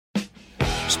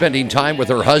spending time with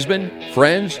her husband,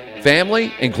 friends,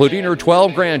 family, including her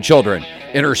 12 grandchildren.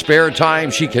 In her spare time,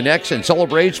 she connects and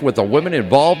celebrates with the women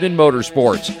involved in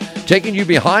motorsports, taking you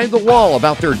behind the wall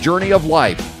about their journey of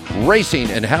life,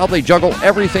 racing, and how they juggle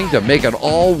everything to make it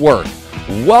all work.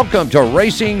 Welcome to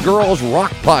Racing Girls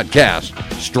Rock Podcast.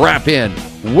 Strap in,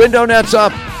 window nets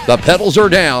up, the pedals are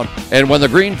down, and when the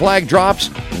green flag drops,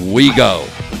 we go.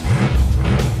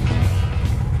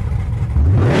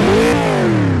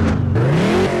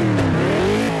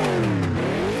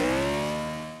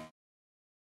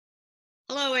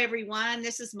 Hello, everyone.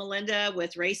 This is Melinda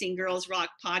with Racing Girls Rock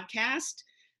Podcast,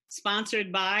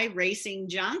 sponsored by Racing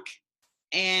Junk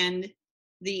and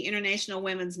the International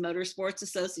Women's Motorsports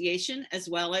Association, as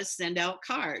well as Send Out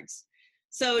Cards.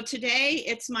 So today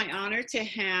it's my honor to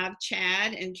have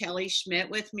Chad and Kelly Schmidt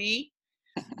with me.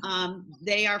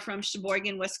 They are from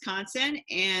Sheboygan, Wisconsin,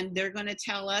 and they're going to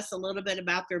tell us a little bit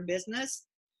about their business.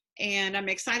 And I'm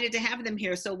excited to have them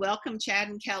here. So welcome, Chad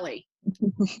and Kelly.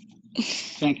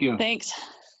 Thank you. Thanks.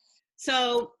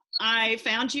 So I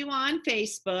found you on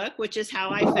Facebook, which is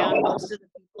how I found most of the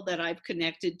people that I've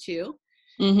connected to.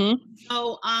 Mm-hmm.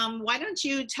 So why don't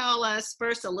you tell us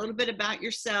first a little bit about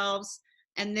yourselves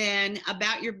and then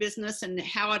about your business and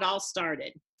how it all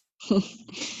started.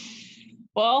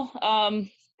 Well,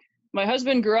 my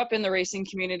husband grew up in the racing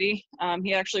community.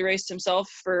 He actually raced himself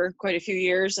for quite a few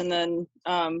years and then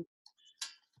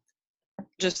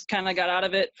just kind of got out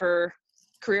of it for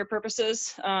career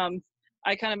purposes.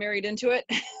 I kind of married into it.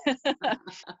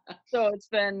 So it's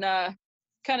been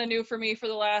kind of new for me for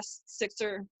the last six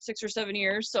or 7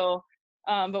 years. So,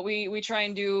 but we try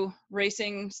and do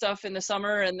racing stuff in the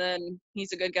summer, and then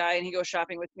he's a good guy and he goes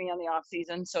shopping with me on the off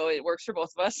season. So it works for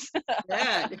both of us.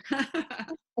 Good.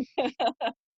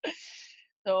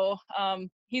 So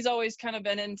he's always kind of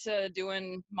been into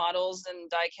doing models and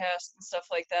die cast and stuff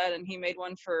like that. And he made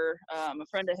one for a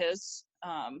friend of his.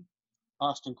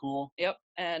 Austin Cool. Yep.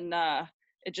 And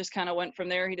it just kind of went from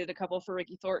there. He did a couple for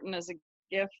Ricky Thornton as a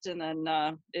gift, and then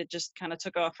it just kind of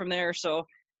took off from there. So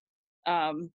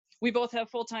we both have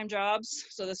full-time jobs,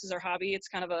 so this is our hobby. It's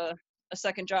kind of a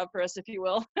second job for us, if you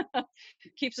will.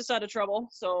 Keeps us out of trouble.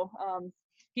 So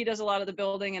he does a lot of the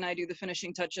building and I do the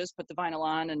finishing touches, put the vinyl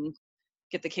on and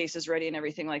get the cases ready and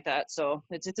everything like that. So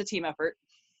it's a team effort.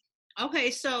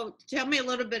 Okay, so tell me a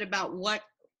little bit about what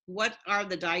are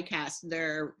the die casts?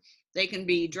 They can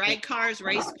be drag cars,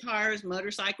 race cars,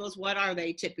 motorcycles. What are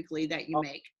they typically that you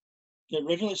make? It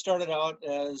originally started out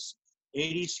as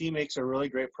ADC makes a really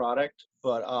great product,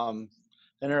 but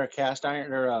then they're a cast iron,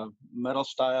 they're a metal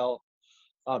style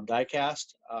die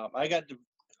cast. I got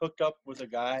hooked up with a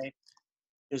guy.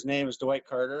 His name is Dwight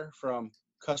Carter from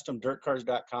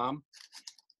CustomDirtCars.com,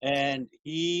 and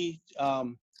he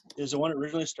is the one that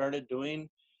originally started doing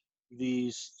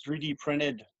these 3D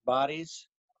printed bodies.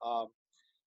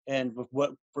 And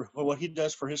for what he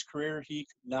does for his career, he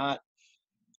could not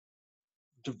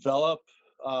develop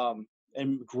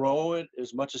and grow it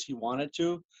as much as he wanted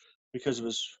to because of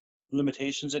his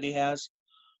limitations that he has.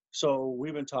 So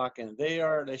we've been talking. They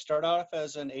start off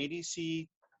as an ADC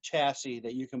chassis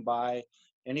that you can buy.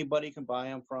 Anybody can buy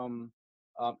them from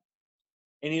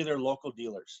any of their local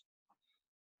dealers.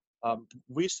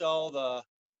 We sell the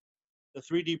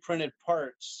 3D printed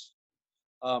parts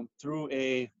through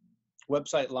a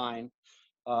website line,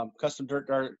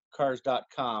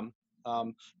 CustomDirtCars.com.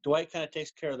 Dwight kind of takes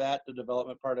care of that, the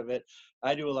development part of it.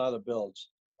 I do a lot of the builds.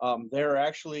 They're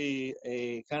actually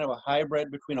a kind of a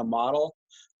hybrid between a model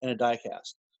and a die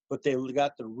cast, but they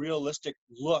got the realistic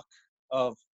look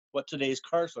of what today's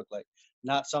cars look like,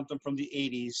 not something from the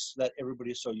 80s that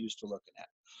everybody is so used to looking at.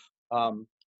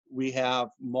 We have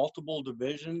multiple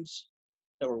divisions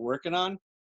that we're working on.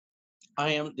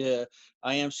 The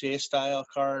IMCA style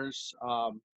cars.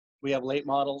 We have late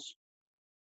models.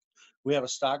 We have a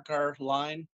stock car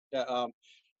line that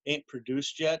ain't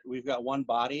produced yet. We've got one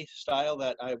body style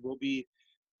that I will be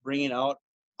bringing out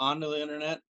onto the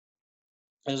internet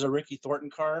as a Ricky Thornton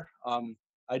car.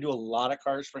 I do a lot of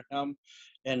cars for him,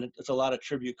 and it's a lot of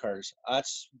tribute cars.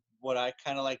 That's what I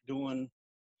kind of like doing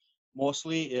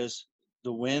mostly is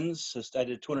the wins. I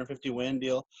did a 250 win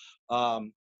deal.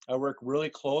 I work really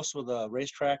close with a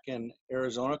racetrack in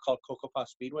Arizona called Cocopah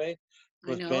Speedway.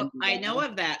 I know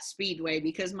of that speedway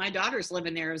because my daughters live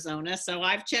in Arizona, so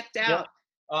I've checked out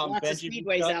lots of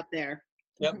speedways out there.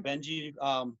 Yep, Benji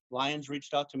Lyons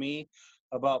reached out to me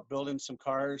about building some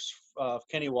cars of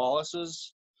Kenny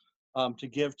Wallace's to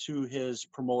give to his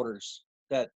promoters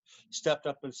that stepped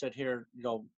up and said, here,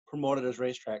 promote it as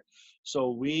racetrack.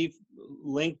 So we've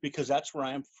linked because that's where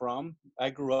I'm from.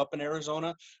 I grew up in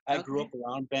Arizona. I grew up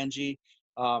around Benji.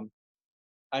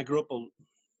 I grew up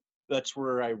That's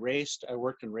where I raced. I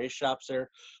worked in race shops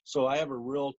there. So I have a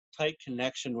real tight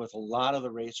connection with a lot of the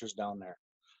racers down there.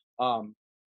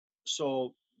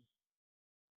 So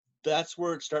that's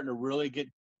where it's starting to really get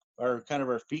our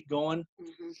feet going,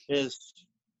 is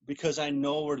because I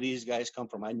know where these guys come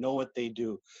from. I know what they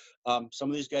do. Some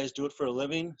of these guys do it for a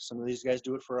living. Some of these guys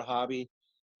do it for a hobby.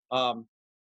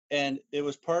 And it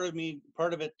was part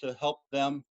of it to help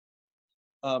them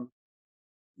um,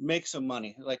 make some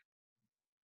money. Like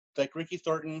Ricky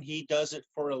Thornton, he does it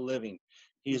for a living.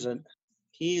 He's a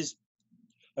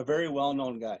very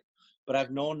well-known guy, but I've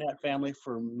known that family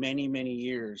for many, many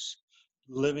years,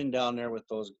 living down there with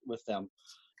them.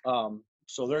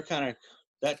 So they're kind of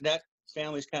that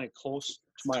family's kind of close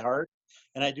to my heart,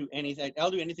 and I'll do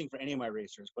anything for any of my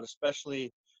racers, but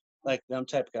especially like them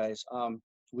type guys.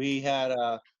 We had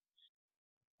a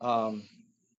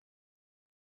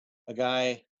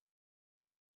guy,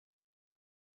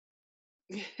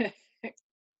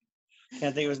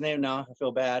 can't think of his name now. I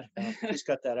feel bad. Please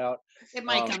cut that out. It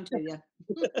might come to you.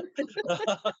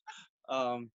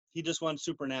 He just won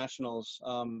Super Nationals.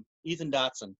 Ethan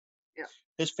Dotson. Yeah.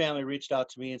 His family reached out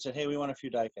to me and said, "Hey, we want a few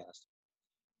die casts."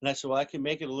 And I said, "Well, I can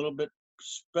make it a little bit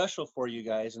special for you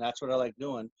guys." And that's what I like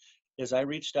doing, is I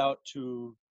reached out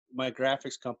to my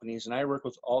graphics companies, and I work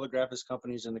with all the graphics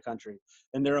companies in the country,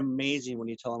 and they're amazing when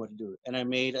you tell them what to do. And I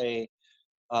made a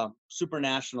Super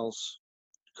Nationals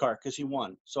car because he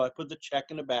won. So I put the check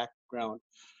in the background,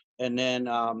 and then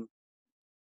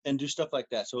and do stuff like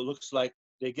that. So it looks like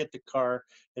they get the car.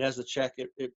 It has the check.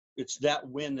 It's that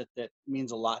win that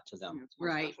means a lot to them.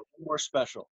 Right. More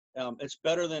special. It's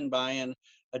better than buying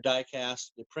a die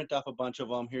cast. They print off a bunch of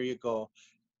them. Here you go.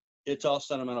 It's all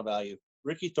sentimental value.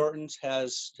 Ricky Thornton's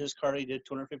has his car. He did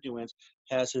 250 wins.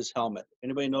 Has his helmet. If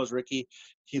anybody knows Ricky,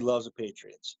 he loves the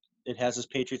Patriots. It has his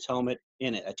Patriots helmet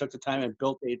in it. I took the time and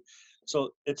built it.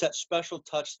 So it's that special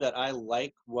touch that I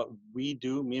like what we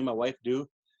do, me and my wife do,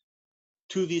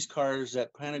 to these cars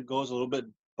that kind of goes a little bit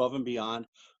above and beyond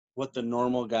what the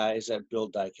normal guys that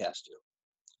build diecast do.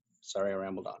 Sorry, I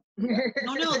rambled on.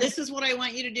 No, this is what I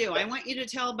want you to do. I want you to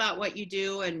tell about what you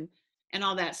do and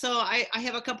all that. So I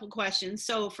have a couple questions.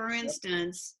 So for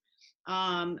instance,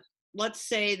 let's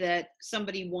say that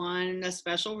somebody won a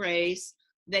special race.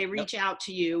 They reach out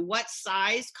to you. What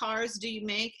size cars do you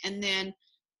make? And then,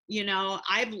 you know,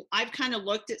 I've kind of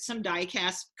looked at some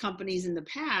diecast companies in the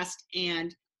past,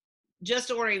 and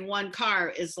just ordering one car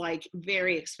is like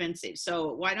very expensive.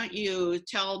 So why don't you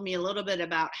tell me a little bit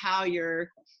about how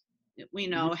you're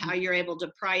able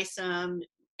to price them,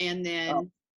 and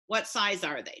then what size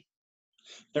are they?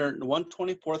 They're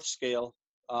 1/24th scale.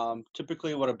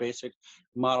 Typically what a basic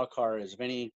model car is. If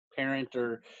any parent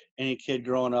or any kid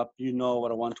growing up, you know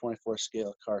what a 1/24th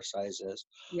scale car size is.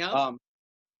 Yeah.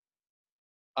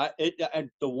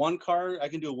 The one car, I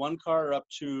can do one car up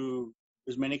to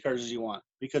as many cars as you want,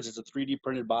 because it's a 3D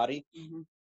printed body.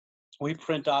 We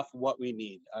print off what we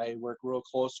need. I work real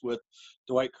close with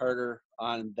Dwight Carter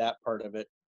on that part of it.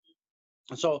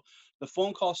 And so the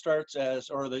phone call starts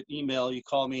or the email, you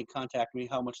call me and contact me,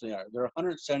 how much they are. They're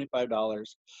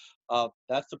 $175.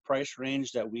 That's the price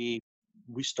range that we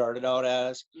started out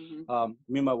as.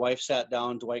 Me and my wife sat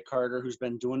down, Dwight Carter, who's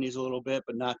been doing these a little bit,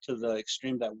 but not to the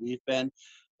extreme that we've been.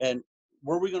 And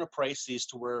where are we going to price these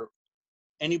to where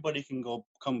anybody can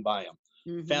come buy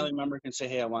them? Family member can say,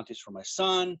 "Hey, I want these for my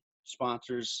son,"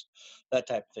 sponsors, that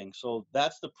type of thing. So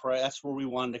that's the price. That's where we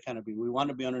wanted to kind of be. We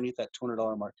wanted to be underneath that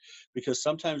 $200 mark, because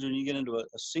sometimes when you get into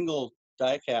a single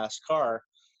die-cast car,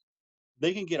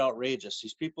 they can get outrageous.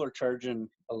 These people are charging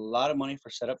a lot of money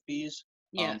for setup fees.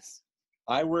 Yes.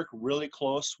 I work really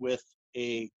close with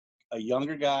a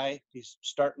younger guy. He's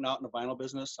starting out in the vinyl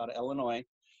business out of Illinois,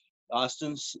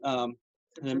 Austin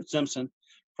Simpson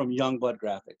from Youngblood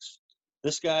Graphics.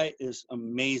 This guy is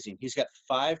amazing. He's got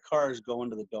 5 cars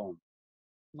going to the Dome.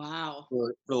 Wow.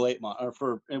 For late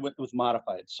with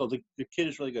modified. So the kid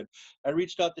is really good. I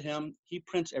reached out to him. He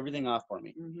prints everything off for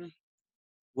me.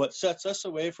 What sets us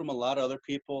away from a lot of other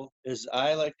people is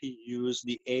I like to use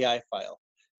the AI file.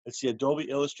 It's the Adobe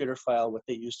Illustrator file, what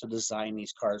they use to design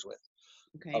these cars with.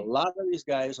 Okay. A lot of these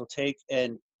guys will take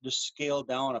and just scale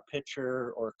down a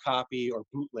picture or copy or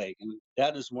bootleg. And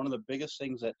that is one of the biggest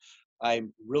things that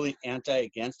I'm really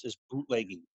against is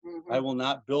bootlegging. I will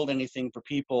not build anything for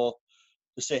people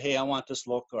to say, "Hey, I want this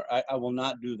local." I will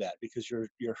not do that, because you're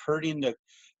hurting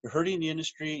the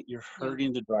industry, you're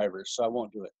hurting the drivers. So I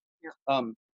won't do it.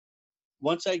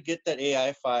 Once I get that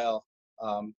AI file,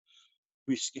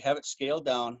 we have it scaled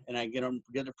down, and I get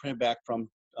it printed back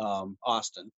from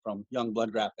Austin, from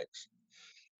Youngblood Graphics.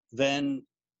 Then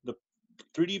the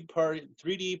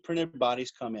 3D printed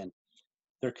bodies come in.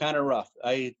 they're kind of rough.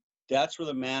 That's where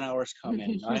the man hours come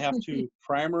in. I have to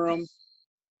primer them,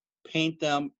 paint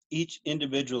them each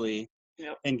individually,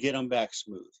 Yep. and get them back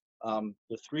smooth.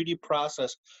 The 3D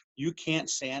process, you can't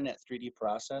sand that 3D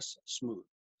process smooth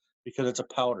because it's a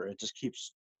powder. It just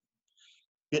keeps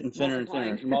getting thinner and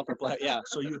thinner, multiply. Yeah,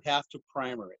 so you have to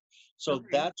primer it. So Okay.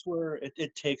 that's where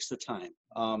it takes the time.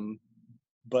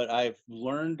 But I've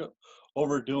learned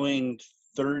over doing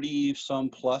 30 some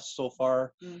plus so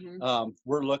far. Mm-hmm.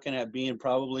 We're looking at being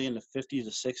probably in the 50s to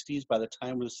 60s by the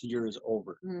time this year is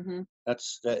over. Mm-hmm.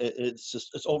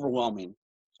 It's overwhelming.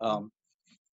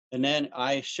 And then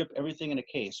I ship everything in a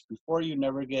case. Before,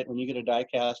 when you get a die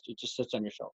cast, it just sits on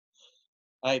your shelf.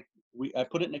 I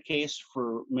put it in a case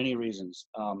for many reasons.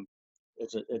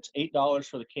 It's $8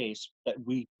 for the case that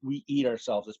we eat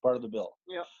ourselves. It's part of the bill.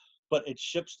 Yep. But it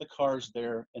ships the cars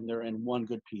there, and they're in one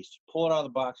good piece. You pull it out of the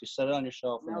box, you set it on your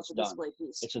shelf, and Now it's it's a done. display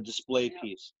piece. It's a display Yep.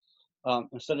 piece.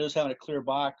 Instead of just having a clear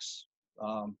box,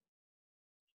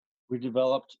 we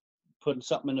developed putting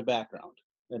something in the background,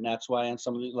 and that's why on a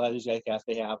lot of these die casts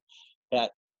they have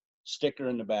that sticker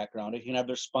in the background. They can have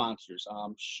their sponsors.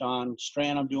 Sean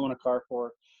Strand, I'm doing a car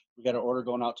for. We got an order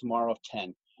going out tomorrow of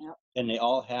 10, Yep. and they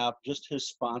all have just his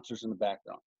sponsors in the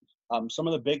background. Some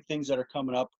of the big things that are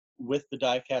coming up with the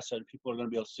die cast that people are going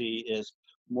to be able to see is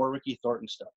more Ricky Thornton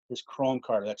stuff. His chrome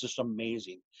car, that's just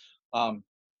amazing.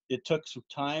 It took some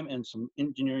time and some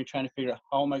engineering trying to figure out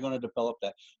how am I going to develop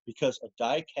that, because a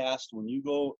die cast, when you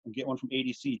go and get one from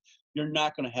ADC, you're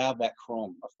not going to have that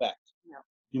chrome effect. No.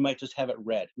 You might just have it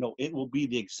red. No, it will be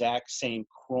the exact same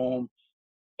chrome,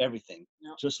 everything,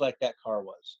 Yep. just like that car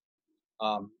was.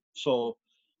 So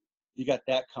you got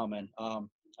that coming.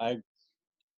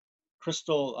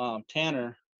 Crystal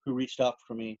Tanner, who reached out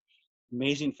for me,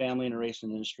 amazing family in the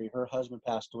racing industry. Her husband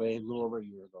passed away a little over a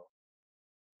year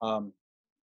ago.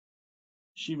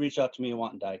 She reached out to me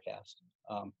wanting die cast.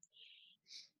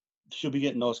 She'll be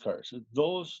getting those cars.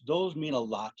 Those mean a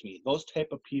lot to me. Those type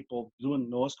of people doing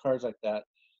those cars like that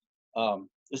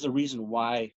is the reason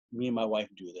why me and my wife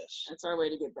do this. That's our way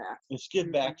to get back. Let's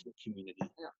give back to the community.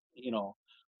 Yeah.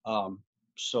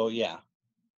 So yeah.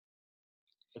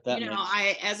 If that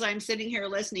as I'm sitting here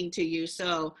listening to you,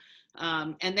 so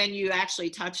and then you actually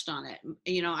touched on it.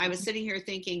 I was sitting here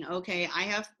thinking, okay, I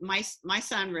have my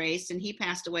son raced, and he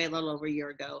passed away a little over a year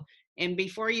ago. And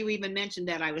before you even mentioned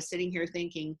that, I was sitting here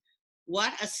thinking,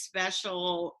 what a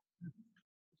special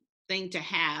thing to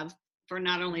have for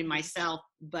not only myself,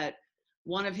 but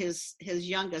one of his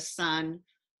youngest son,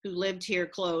 who lived here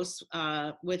close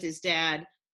with his dad,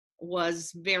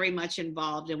 was very much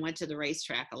involved and went to the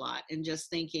racetrack a lot. And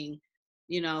just thinking,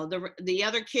 the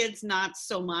other kids not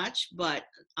so much, but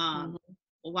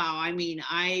wow, I mean,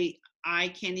 I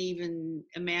can't even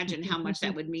imagine how much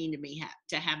that would mean to me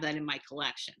to have that in my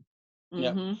collection.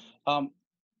 Yeah.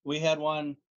 We had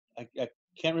one, I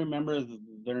can't remember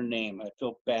their name. I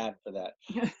feel bad for that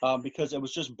because it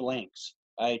was just blanks.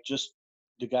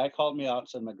 The guy called me out and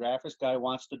said, my graphics guy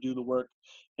wants to do the work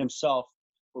himself.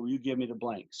 Will you give me the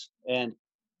blanks? And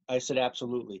I said,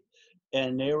 absolutely.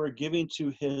 And they were giving to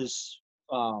his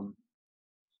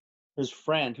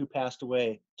friend who passed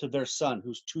away, to their son,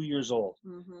 who's 2 years old.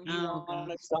 Mm-hmm. He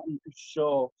wanted something to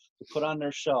show, to put on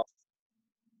their shelf,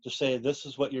 to say, this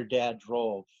is what your dad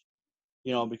drove.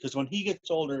 Because when he gets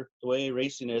older, the way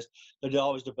racing is, they're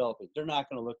always developing. They're not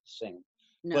going to look the same.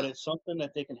 No. But it's something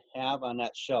that they can have on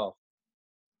that shelf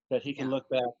that he can look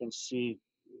back and see,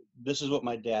 this is what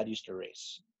my dad used to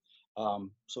race.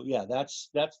 So yeah, that's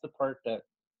the part that,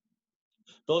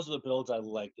 those are the builds I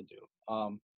like to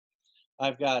do.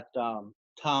 I've got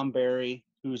Tom Barry,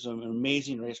 who's an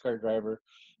amazing race car driver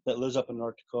that lives up in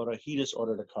North Dakota. He just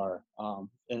ordered a car,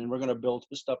 and we're going to build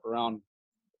his stuff around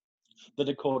the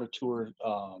Dakota Tour,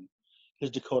 his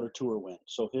Dakota Tour win.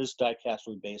 So his diecast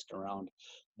will be based around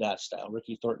that style.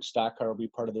 Ricky Thornton stock car will be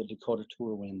part of the Dakota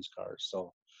Tour wins cars.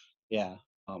 So yeah,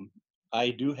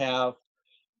 I do have,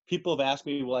 people have asked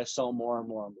me, will I sell more and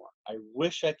more and more? I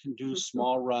wish I can do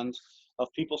small runs of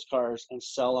people's cars and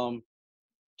sell them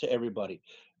to everybody.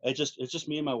 It's just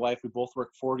me and my wife. We both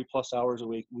work 40 plus hours a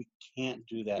week. We can't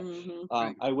do that.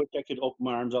 Right. I wish I could open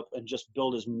my arms up and just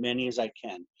build as many as I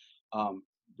can.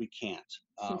 We can't.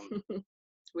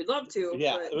 We'd love to.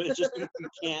 Yeah, but... it's just we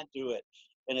can't do it.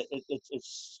 And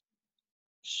it's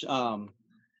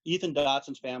Ethan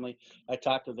Dotson's family. I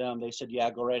talked to them. They said,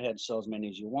 yeah, go right ahead and sell as many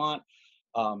as you want.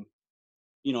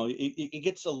 It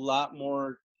gets a lot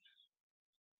more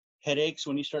headaches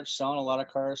when you start selling a lot of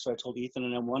cars. So I told Ethan,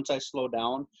 and then once I slow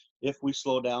down, if we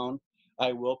slow down,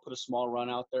 I will put a small run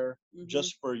out there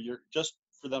just for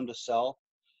them to sell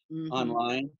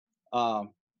online.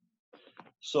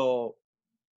 So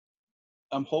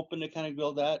I'm hoping to kind of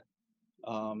build that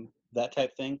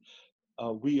type thing.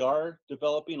 We are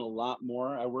developing a lot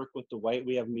more. I work with Dwight.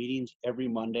 We have meetings every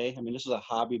Monday. I mean, this is a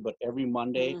hobby, but every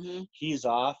Monday Mhm. he's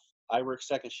off. I work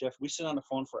second shift. We sit on the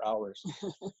phone for hours.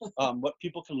 What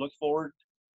people can look forward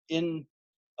in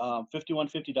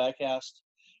 5150 Diecast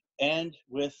and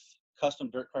with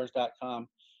CustomDirtCars.com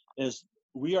is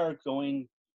we are going.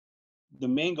 The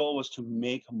main goal was to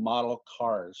make model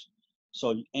cars,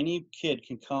 so any kid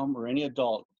can come or any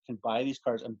adult can buy these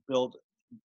cars and build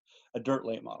a dirt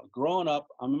late model. Growing up,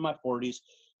 I'm in my 40s.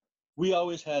 We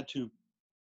always had to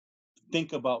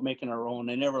think about making our own.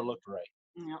 They never looked right.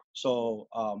 Yeah. So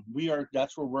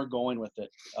that's where we're going with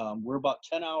it. We're about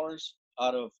 10 hours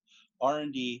out of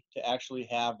R&D to actually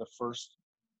have the first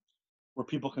where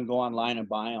people can go online and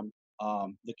buy them,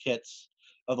 the kits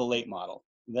of the late model.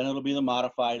 Then it'll be the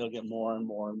modified. It'll get more and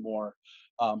more and more.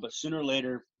 But sooner or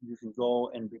later, you can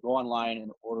go online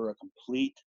and order a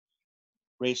complete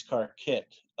race car kit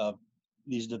of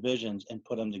these divisions and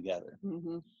put them together.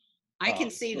 Mm-hmm. I can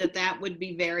see that would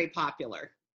be very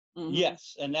popular. Mm-hmm.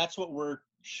 Yes, and that's what we're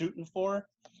shooting for.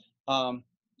 And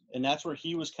that's where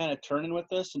he was kind of turning with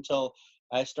this until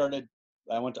I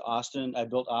went to Austin. I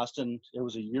built Austin. It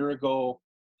was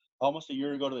almost a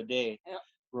year ago to the day, yep.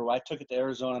 where I took it to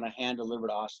Arizona and I hand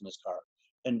delivered Austin this car.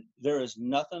 And there is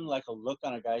nothing like a look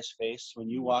on a guy's face when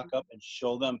you walk up and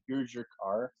show them, here's your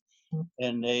car,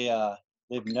 and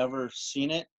they've never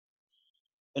seen it,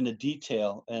 and the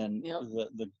detail and yep.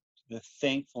 the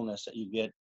thankfulness that you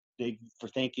get for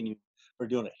thanking you for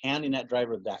doing it. Handing that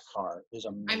driver that car is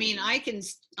amazing. I mean, I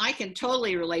can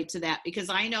totally relate to that because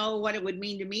I know what it would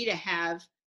mean to me to have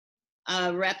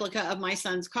a replica of my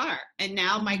son's car. And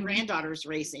now my granddaughter's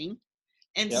racing.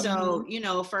 And so,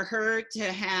 for her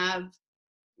to have,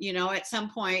 at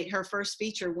some point her first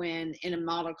feature win in a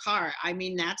model car, I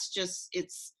mean, that's just,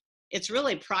 it's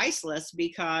really priceless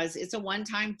because it's a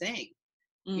one-time thing,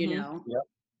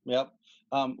 Yep.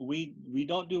 We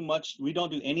don't do much. We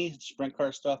don't do any sprint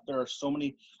car stuff. There are so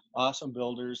many awesome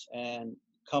builders and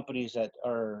companies that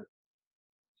are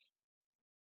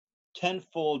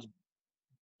tenfold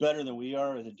better than we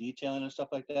are with the detailing and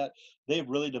stuff like that. They've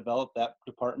really developed that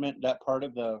department, that part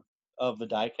of the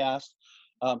diecast,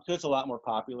 because it's a lot more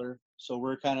popular. So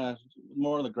we're kind of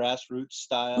more of the grassroots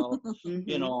style.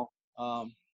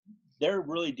 They're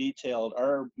really detailed.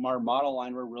 Our model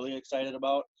line we're really excited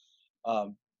about.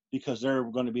 Because they're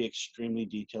going to be extremely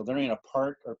detailed. There ain't a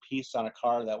part or piece on a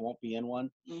car that won't be in one.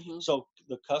 So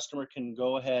the customer can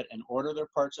go ahead and order their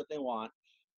parts that they want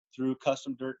through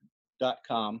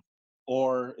CustomDirt.com,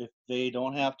 or if they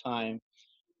don't have time,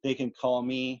 they can call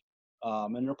me.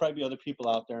 And there'll probably be other people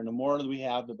out there. And the more that we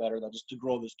have, the better. Just to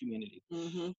grow this community,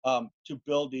 to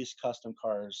build these custom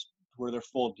cars where they're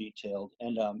full detailed,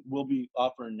 and we'll be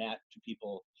offering that to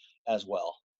people as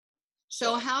well.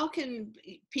 So how can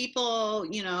people,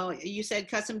 you said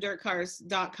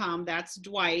CustomDirtCars.com, that's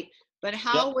Dwight, but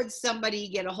how would somebody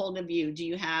get a hold of you? Do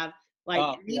you have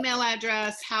an email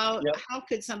address? How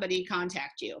could somebody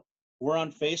contact you? We're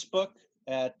on Facebook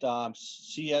at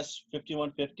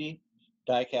CS5150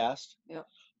 Diecast. Yep.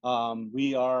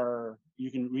 You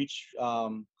can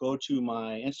go to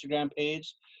my Instagram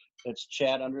page. It's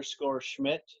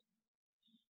Chad_Schmidt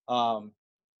on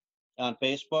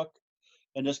Facebook.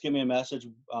 And just give me a message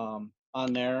on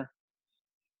there.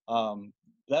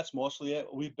 That's mostly it.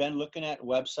 We've been looking at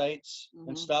websites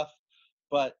and stuff,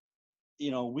 but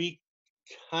we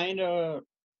kind of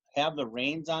have the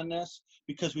reins on this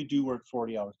because we do work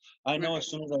 40 hours. I know as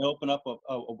soon as I open up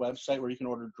a website where you can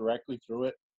order directly through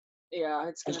it,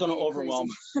 it's going to overwhelm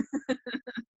us.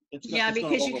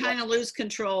 Because you kind of lose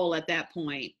control at that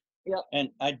point. Yep. And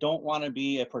I don't want to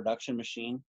be a production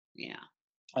machine. Yeah.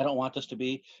 I don't want this to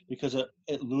be, because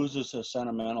it loses the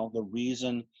sentimental, the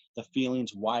reason, the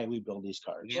feelings why we build these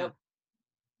cars. Yeah.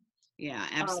 Yeah,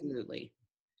 absolutely.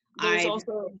 There's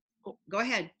also go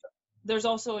ahead. There's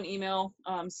also an email,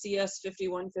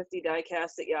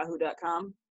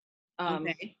 cs5150diecast@yahoo.com.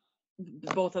 Okay.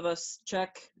 Both of us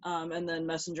check, and then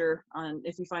Messenger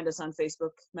if you find us on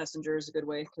Facebook, Messenger is a good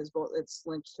way because it's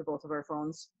linked to both of our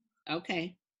phones.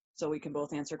 Okay. So we can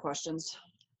both answer questions.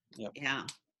 Yep. Yeah.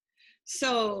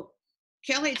 So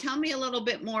Kelly, tell me a little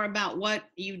bit more about what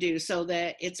you do so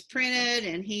that it's printed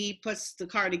and he puts the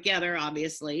car together,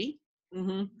 obviously.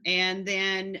 And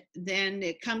then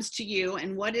it comes to you.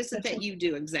 And what is it that you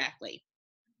do exactly?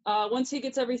 Once he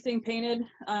gets everything painted,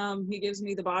 he gives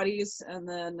me the bodies, and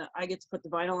then I get to put the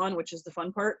vinyl on, which is the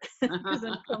fun part because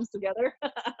then it comes together.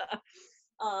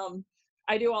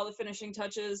 I do all the finishing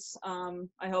touches.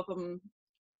 I help him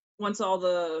once all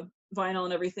the vinyl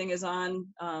and everything is on,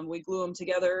 we glue them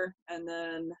together, and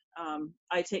then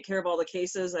I take care of all the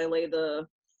cases. I lay the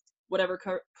whatever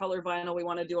color vinyl we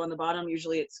want to do on the bottom.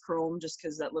 Usually it's chrome, just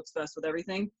because that looks best with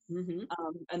everything. Mm-hmm.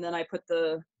 And then I put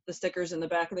the stickers in the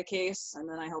back of the case, and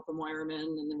then I help him wire them in,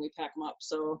 and then we pack them up.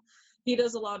 So he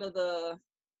does a lot of the,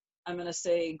 I'm going to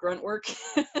say, grunt work.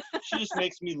 She just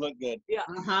makes me look good. Yeah.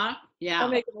 Uh-huh. Yeah. I'll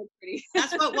make it look pretty.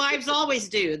 That's what wives always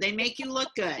do. They make you look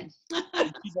good.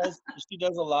 She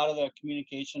does a lot of the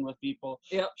communication with people.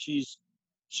 Yep. She's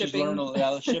Shipping. learned a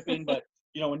lot of shipping, but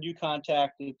when you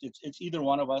contact it's either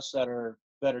one of us that are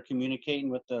communicating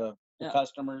with the Yeah.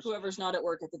 customers. Whoever's not at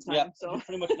work at the time. Yeah, So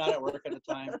pretty much not at work at the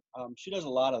time. She does a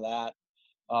lot of that.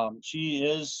 She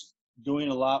is doing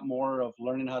a lot more of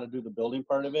learning how to do the building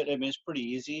part of it. I mean, it's pretty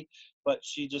easy, but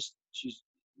she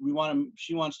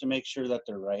wants to make sure that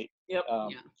they're right. Yep. Yeah.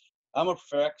 I'm a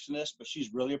perfectionist, but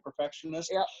she's really a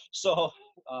perfectionist. Yep. So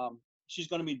she's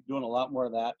going to be doing a lot more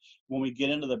of that. When we get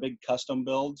into the big custom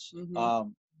builds,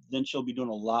 Mhm. then she'll be doing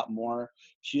a lot more.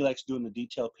 She likes doing the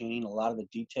detail painting, a lot of the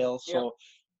details. Yep. So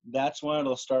that's when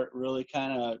it'll start really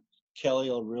Kelly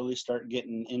will really start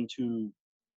getting into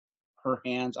her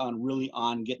hands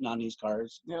on getting on these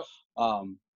cars. Yep.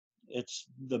 It's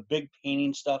the big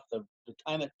painting stuff, the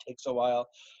time it takes a while.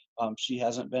 She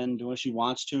hasn't been doing, she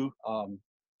wants to.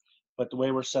 But the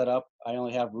way we're set up, I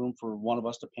only have room for one of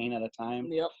us to paint at a time.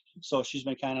 Yep. So she's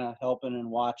been kind of helping and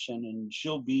watching, and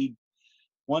she'll be,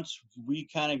 once we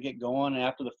kind of get going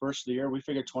after the first of the year, we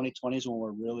figure 2020 is when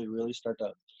we're really, really start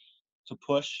to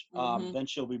push. Mhm. Then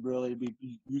she'll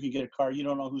you can get a car, you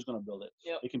don't know who's going to build it.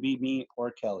 Yep. It can be me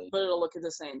or Kelly. But it'll look the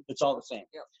same. It's all the same.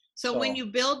 Yep. So when So- you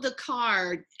build the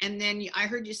car and then I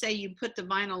heard you say you put the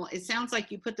vinyl, it sounds like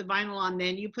you put the vinyl on,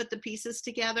 then you put the pieces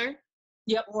together?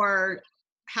 Yep. Or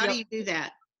how do Yep. you do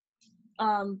that?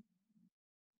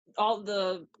 All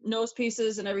the nose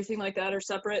pieces and everything like that are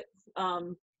separate.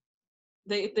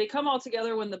 They come all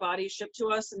together when the body's shipped to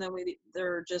us, and then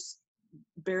they're just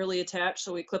barely attached,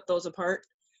 so we clip those apart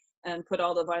and put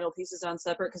all the vinyl pieces on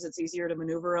separate because it's easier to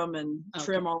maneuver them and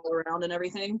trim all around and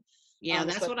everything. Yeah,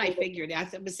 that's what I especially figured. I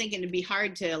was thinking it'd be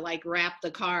hard to like wrap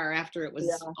the car after it was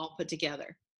Yeah. all put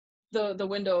together. The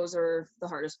windows are the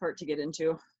hardest part to get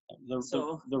into.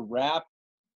 The wrap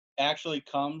actually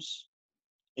comes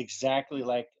exactly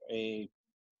like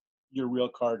your real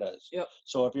car does. Yep.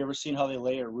 So if you ever seen how they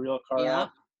lay a real car Yeah.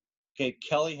 out, okay,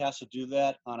 Kelly has to do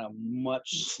that on a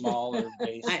much smaller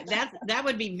base. That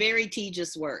would be very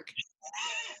tedious work.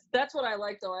 That's what I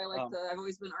like, though. I like I've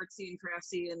always been artsy and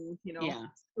crafty, and Yeah.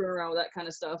 screwing around with that kind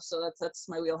of stuff. So that's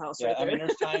my wheelhouse Yeah, right I there. mean,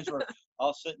 there's times where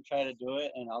I'll sit and try to do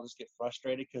it, and I'll just get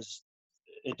frustrated because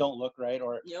it don't look right,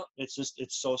 or Yep. it's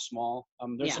so small.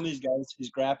 There's Yeah. some of these guys,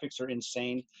 these graphics are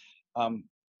insane.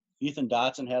 Ethan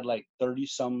Dotson had like 30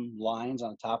 some lines on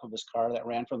the top of his car that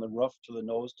ran from the roof to the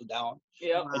nose to down.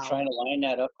 Yep. And trying to line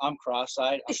that up, I'm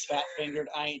cross-eyed, I'm fat-fingered,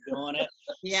 I ain't doing it.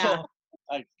 Yeah. So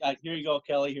I here you go,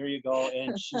 Kelly, here you go,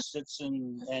 and she sits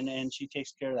and she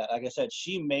takes care of that. Like I said,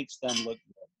 she makes them look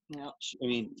good. Yeah.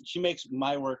 She makes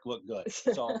my work look good.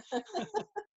 So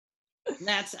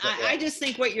I just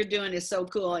think what you're doing is so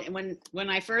cool. And when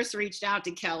I first reached out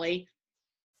to Kelly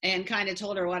and kind of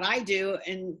told her what I do,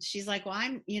 and she's like, well,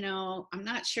 I'm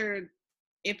not sure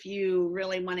if you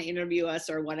really want to interview us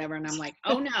or whatever. And I'm like,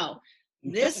 oh no,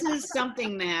 this is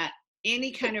something that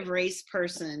any kind of race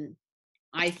person,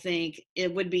 I think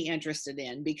it would be interested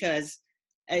in, because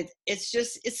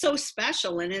it's so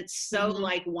special and it's so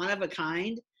like one of a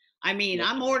kind. I mean,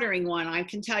 I'm ordering one. I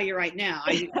can tell you right now.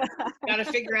 I got to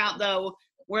figure out though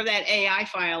where that AI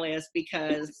file is,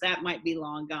 because that might be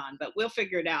long gone, but we'll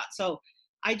figure it out. So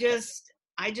I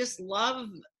just love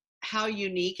how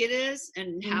unique it is,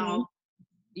 and how,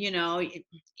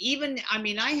 even, I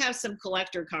mean, I have some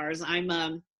collector cars. I'm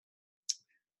a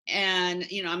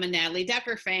Natalie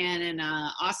Decker fan, and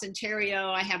Austin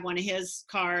Terrio, I have one of his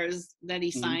cars that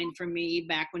he signed for me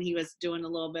back when he was doing a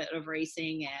little bit of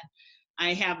racing. And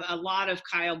I have a lot of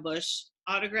Kyle Busch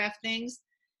autograph things,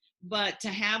 but to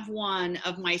have one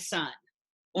of my son,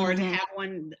 or to have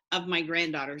one of my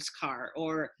granddaughter's car,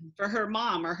 or for her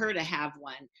mom or her to have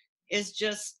one, is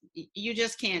just, you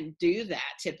just can't do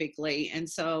that typically. And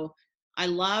so I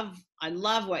love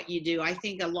what you do. I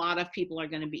think a lot of people are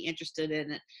going to be interested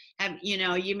in it.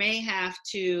 You may have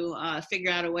to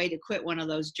figure out a way to quit one of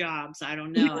those jobs. I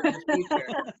don't know. In the future.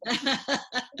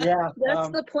 yeah, That's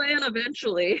the plan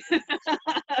eventually.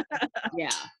 Yeah.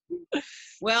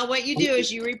 Well, what you do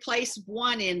is you replace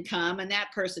one income, and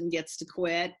that person gets to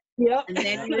quit. Yep. And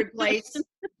then you replace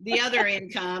the other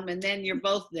income, and then you're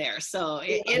both there. So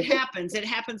it happens. It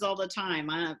happens all the time.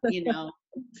 I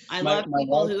My love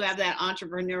people wife, who have that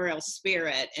entrepreneurial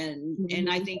spirit, and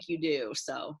I Mhm. think you do.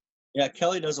 So yeah,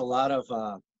 Kelly does a lot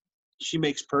of. She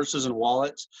makes purses and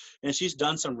wallets, and she's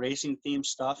done some racing themed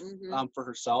stuff Mhm. for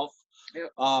herself.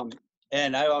 Yep.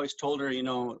 And I always told her,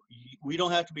 we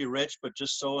don't have to be rich, but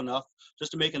just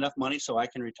just to make enough money so I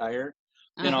can retire.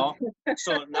 You uh-huh. know,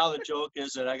 so now the joke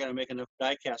is that I got to make enough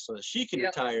diecast so that she can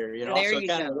Yep. retire. There So it you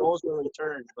kind of go. rolls with the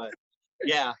turns. But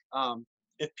yeah,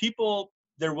 if people,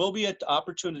 there will be an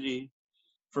opportunity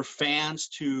for fans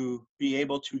to be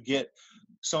able to get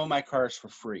some of my cars for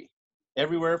free,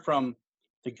 everywhere from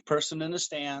the person in the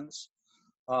stands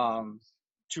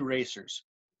to racers.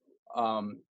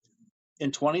 Um,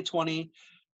 in 2020,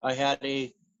 I had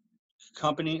a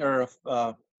company or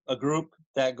a group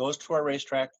that goes to our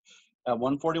racetrack at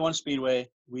 141 Speedway.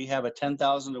 We have a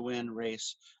 10,000 to win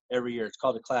race every year. It's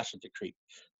called the Clash at the Creek.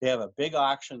 They have a big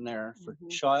auction there for Mhm.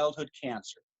 childhood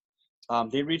cancer.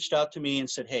 They reached out to me and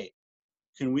said, "Hey,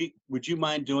 would you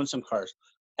mind doing some cars?"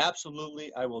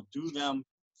 Absolutely, I will do them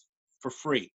for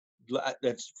free.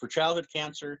 That's for childhood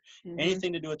cancer, Mhm.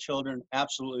 anything to do with children.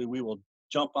 Absolutely, we will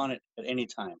jump on it at any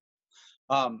time.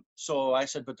 So I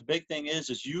said, but the big thing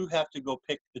is you have to go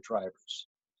pick the drivers.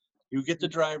 You get the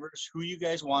drivers who you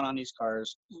guys want on these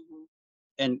cars,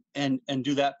 Mhm. and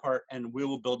do that part, and we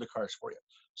will build the cars for you.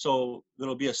 So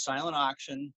there'll be a silent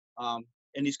auction, and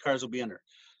these cars will be in there.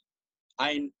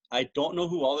 I don't know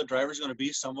who all the drivers are going to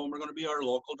be. Some of them are going to be our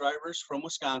local drivers from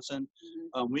Wisconsin.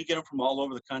 Mhm. We get them from all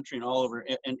over the country and all over,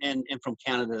 and from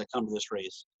Canada that come to this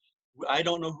race. I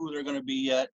don't know who they're going to be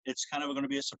yet. It's kind of going to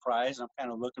be a surprise. I'm kind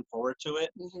of looking forward to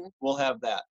it. Mhm. We'll have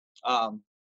that.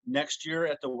 Next year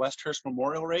at the Westhurst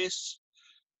Memorial Race,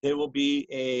 there will be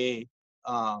a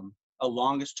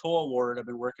longest tow award. I've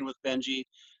been working with Benji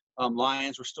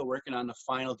Lyons. We're still working on the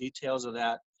final details of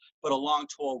that, but a long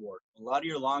tow award. A lot of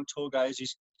your long tow guys,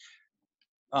 these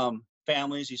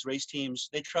families, these race teams,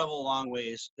 they travel a long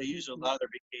ways. They use a lot of their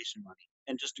vacation money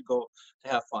and just to go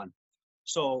to have fun.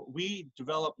 So we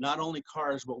develop not only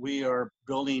cars, but we are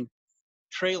building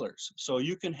trailers. So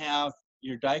you can have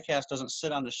your diecast doesn't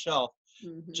sit on the shelf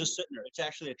Mhm. just sitting there. It's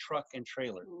actually a truck and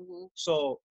trailer. Mhm.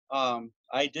 So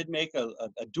I did make a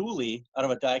dually out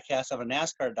of a diecast, of a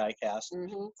NASCAR diecast.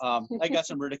 Mhm. I got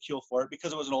some ridicule for it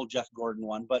because it was an old Jeff Gordon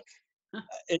one, but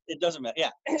it doesn't matter.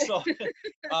 Yeah. So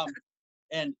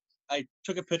and I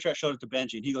took a picture. I showed it to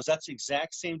Benji, and he goes, "That's the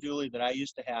exact same dually that I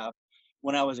used to have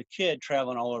when I was a kid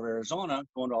traveling all over Arizona,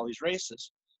 going to all these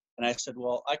races." And I said,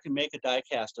 "Well, I can make a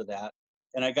diecast of that."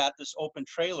 And I got this open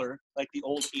trailer, like the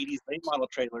old '80s late model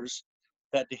trailers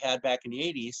that they had back in the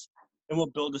 '80s, and we'll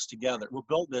build this together. We'll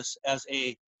build this as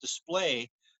a display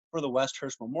for the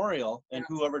Westhurst Memorial, and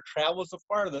whoever travels the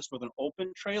farthest with an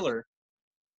open trailer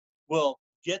will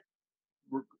get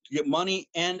money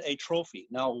and a trophy.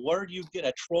 Now, where do you get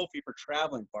a trophy for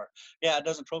traveling far? Yeah,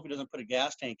 trophy doesn't put a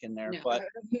gas tank in there, No. but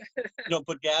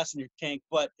put gas in your tank,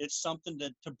 but it's something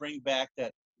to bring back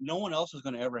that no one else is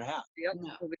going to ever have. Yep.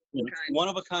 No. Will be kind. One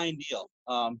of a kind deal.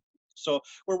 So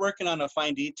we're working on the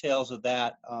fine details of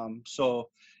that. So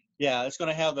yeah, it's going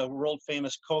to have the world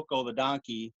famous Coco the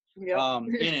donkey Yep.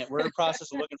 in it. We're in the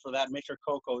process of looking for that. Make sure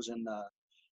Coco's in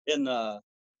the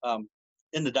um,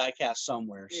 in the diecast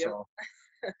somewhere. Yep. So,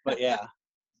 but yeah.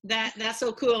 That's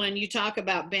so cool. And you talk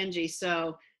about Benji.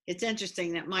 So it's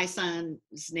interesting that my son's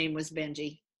name was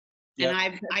Benji. Yep.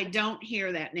 And I don't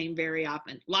hear that name very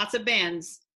often. Lots of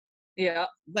Bens, Yeah.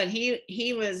 but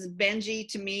he was Benji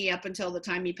to me up until the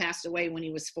time he passed away when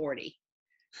he was 40.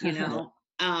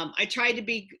 I tried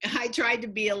to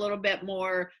be a little bit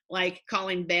more like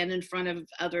calling Ben in front of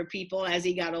other people as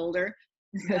he got older.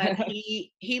 But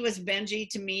he was Benji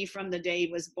to me from the day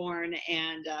he was born,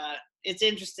 and it's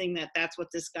interesting that that's what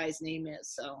this guy's name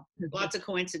is. So lots of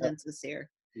coincidences here.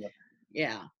 Yep.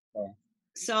 Yeah. Yeah.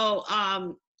 So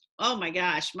oh my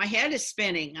gosh, my head is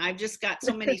spinning. I've just got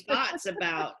so many thoughts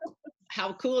about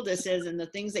how cool this is and the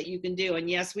things that you can do. And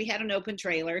yes, we had an open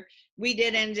trailer. We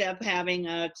did end up having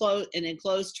an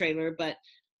enclosed trailer, but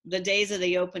the days of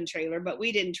the open trailer, but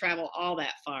we didn't travel all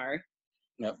that far.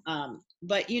 Yep.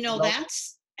 But Nope.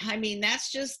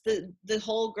 that's just the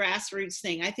whole grassroots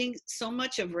thing. I think so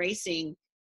much of racing,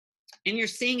 and you're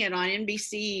seeing it on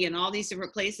NBC and all these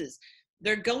different places,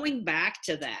 they're going back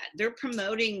to that. They're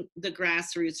promoting the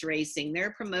grassroots racing.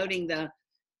 They're promoting the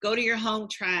go to your home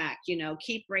track,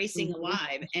 keep racing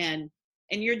alive. And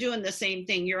you're doing the same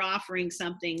thing. You're offering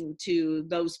something to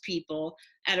those people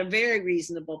at a very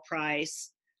reasonable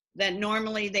price that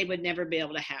normally they would never be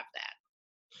able to have that.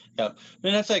 Yeah,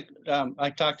 and that's like I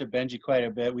talked to Benji quite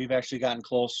a bit. We've actually gotten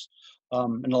close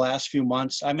in the last few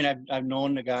months. I mean, I've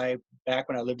known the guy back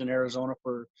when I lived in Arizona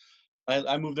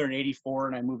I moved there in '84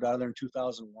 and I moved out of there in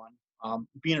 2001.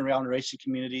 Being around the racing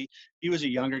community, he was a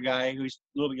younger guy who's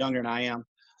a little bit younger than I am.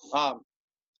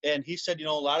 And he said,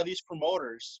 a lot of these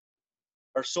promoters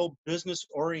are so business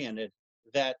oriented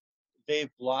that they've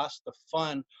lost the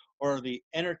fun or the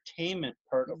entertainment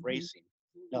part of racing.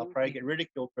 Now, I'll probably get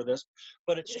ridiculed for this,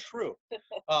 but it's true.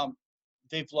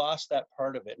 They've lost that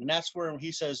part of it. And that's where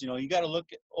he says, you got to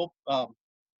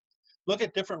look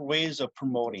at different ways of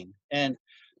promoting. And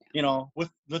with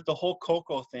the whole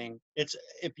Coco thing, it's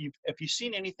if you've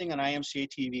seen anything on IMCA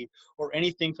TV or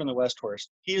anything from the West Horse,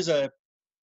 he is a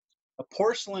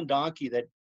porcelain donkey that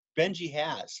Benji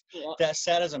has that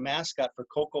sat as a mascot for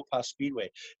Coco Pass Speedway.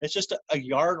 It's just a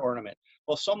yard ornament.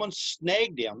 Well, someone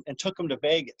snagged him and took him to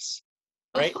Vegas,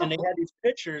 right? And they had these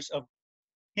pictures of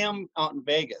him out in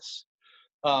Vegas.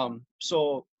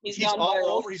 So he's all viral.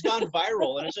 Over. He's gone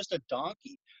viral, and it's just a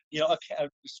donkey. A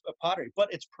pottery,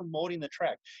 but it's promoting the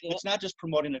track. Yep. It's not just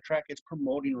promoting the track, it's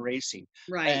promoting racing.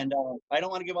 Right. And I don't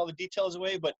want to give all the details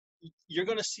away, but you're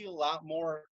going to see a lot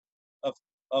more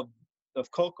of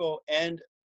Coco and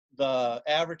the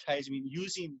advertising,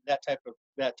 using that type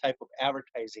of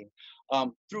advertising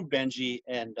through Benji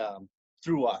and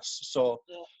through us. So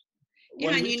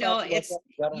yeah, and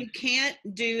you can't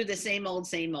do the same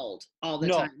old all the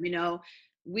time.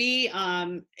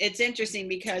 It's interesting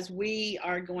because we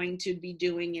are going to be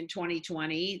doing in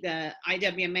 2020, the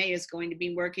IWMA is going to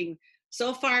be working.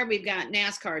 So far, we've got some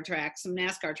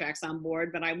NASCAR tracks on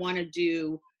board, but I want to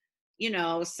do,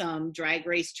 some drag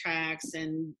race tracks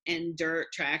and dirt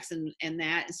tracks and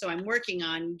that. And so I'm working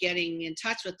on getting in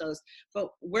touch with those, but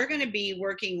we're going to be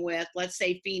working with, let's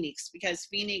say, Phoenix, because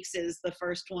Phoenix is the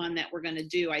first one that we're going to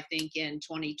do, I think, in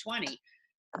 2020.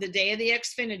 The day of the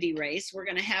Xfinity race, we're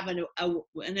going to have an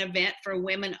event for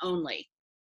women only.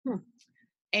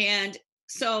 And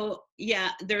so,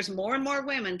 there's more and more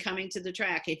women coming to the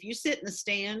track. If you sit in the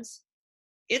stands,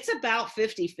 it's about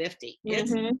 50-50.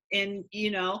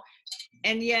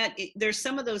 And yet there's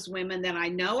some of those women that I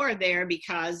know are there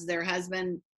because their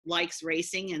husband likes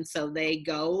racing. And so they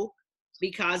go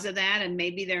because of that. And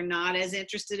maybe they're not as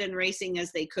interested in racing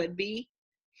as they could be.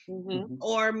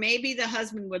 Or maybe the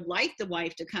husband would like the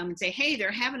wife to come and say, hey,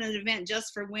 they're having an event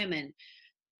just for women.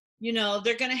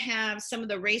 They're going to have some of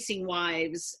the racing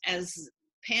wives as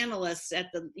panelists at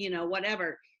the,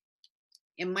 whatever.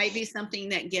 It might be something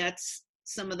that gets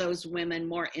some of those women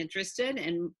more interested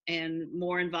and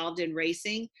more involved in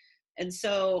racing. And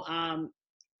so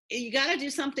you got to do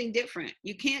something different.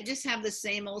 You can't just have the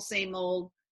same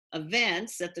old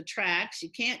events at the tracks. You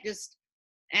can't just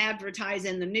advertise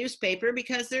in the newspaper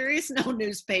because there is no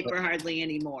newspaper hardly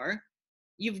anymore.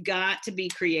 You've got to be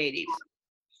creative.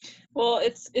 Well,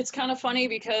 it's kind of funny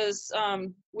because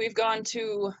we've gone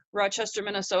to Rochester,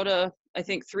 Minnesota, I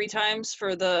think 3 times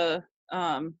for the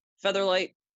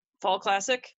Featherlight Fall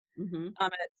Classic.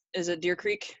 At Deer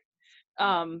Creek,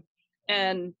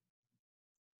 and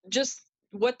just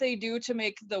what they do to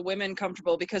make the women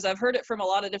comfortable, because I've heard it from a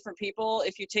lot of different people.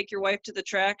 If you take your wife to the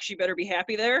track, she better be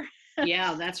happy there.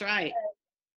 Yeah, that's right.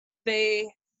 They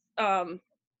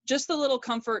just the little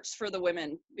comforts for the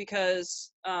women,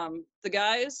 because the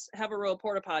guys have a row of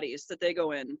porta potties that they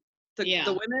go in.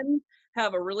 The women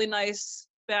have a really nice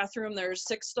bathroom. There's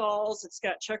 6 stalls. It's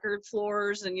got checkered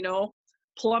floors and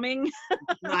plumbing.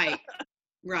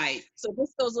 Right. So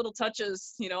just those little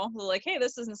touches, like, hey,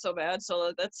 this isn't so bad.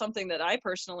 So that's something that I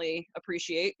personally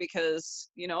appreciate because,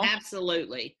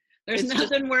 Absolutely. There's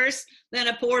nothing worse than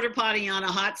a porta potty on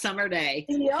a hot summer day.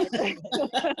 Yep.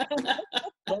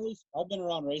 I've been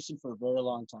around racing for a very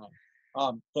long time.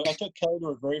 But I took Kelly to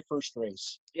her very first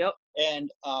race. Yep.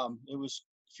 And it was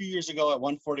a few years ago at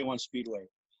 141 Speedway.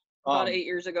 About 8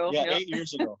 years ago. Yeah, 8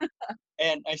 years ago.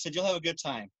 And I said, you'll have a good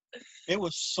time. It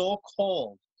was so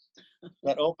cold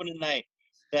that opening night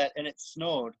and it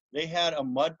snowed. They had a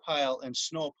mud pile and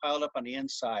snow piled up on the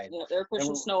inside. Yeah, they're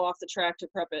pushing snow off the track to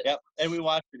prep it. Yep, and we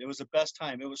watched it. It was the best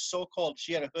time. It was so cold.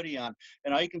 She had a hoodie on,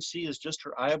 and all you can see is just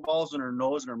her eyeballs and her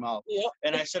nose and her mouth. Yep.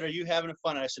 And I said, are you having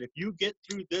fun? And I said, if you get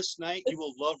through this night, you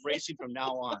will love racing from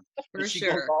now on. For she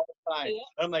sure. goes all the time. Yep.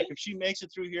 And I'm like, if she makes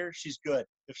it through here, she's good.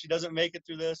 If she doesn't make it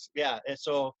through this, yeah.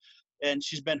 And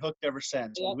she's been hooked ever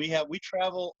since. Yep. We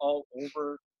travel all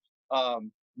over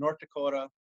North Dakota,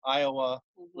 Iowa,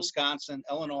 Wisconsin,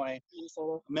 Illinois,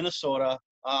 Minnesota,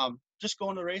 just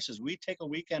going to races. We take a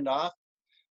weekend off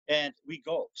and we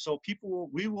go. So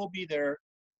we will be there.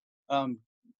 I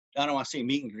don't want to say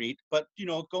meet and greet, but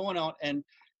going out and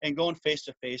and going face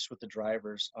to face with the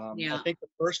drivers. I Yeah. think the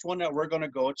first one that we're going to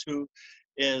go to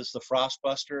is the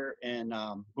Frostbuster in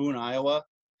Boone, Iowa.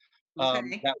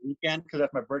 Okay. That weekend, because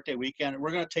that's my birthday weekend.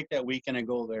 We're going to take that weekend and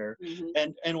go there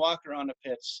Mhm. and walk around the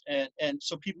pits, and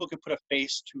so people can put a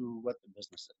face to what the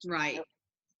business is. Right.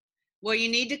 Well, you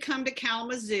need to come to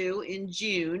Kalamazoo in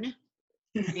June,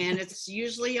 and it's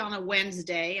usually on a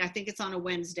Wednesday. I think it's on a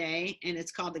Wednesday, and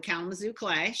it's called the Kalamazoo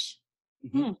Clash.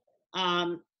 Mhm.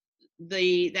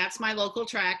 That's my local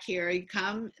track here. You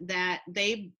come, that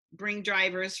they bring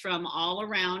drivers from all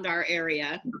around our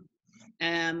area.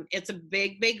 It's a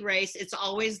big race. It's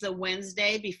always the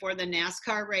Wednesday before the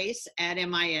NASCAR race at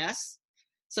MIS.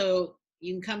 So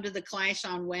you can come to the Clash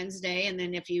on Wednesday, and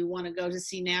then if you want to go to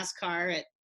see NASCAR at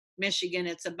Michigan,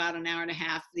 it's about an hour and a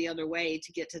half the other way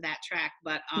to get to that track.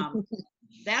 But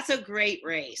that's a great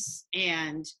race.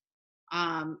 And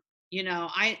I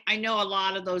know a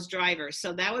lot of those drivers,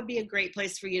 so that would be a great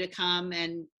place for you to come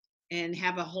and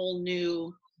have a whole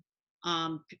new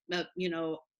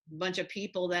bunch of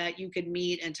people that you could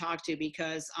meet and talk to,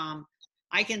 because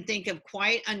I can think of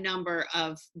quite a number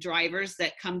of drivers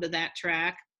that come to that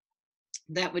track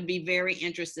that would be very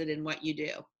interested in what you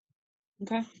do.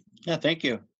 Okay. Yeah, thank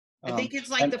you. I think it's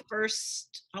like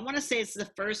I want to say it's the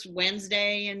first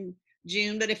Wednesday in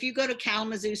June, but if you go to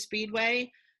Kalamazoo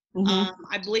Speedway,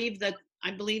 I believe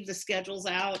the schedule's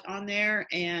out on there,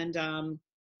 and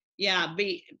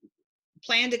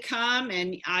plan to come.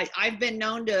 And I've been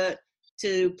known to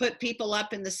put people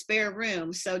up in the spare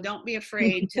room, so don't be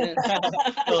afraid to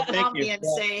Well, call thank me you. and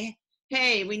say,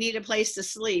 hey, we need a place to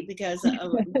sleep, because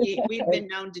we've been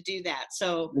known to do that.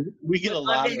 So We get a love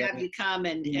lot to of have it. you come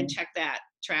and check that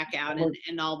track out,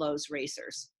 and all those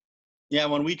racers. Yeah,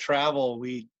 when we travel,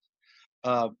 we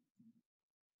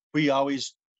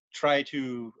always try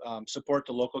to support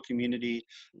the local community,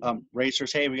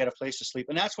 racers. Hey, we got a place to sleep,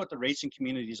 and that's what the racing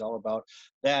community is all about.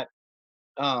 That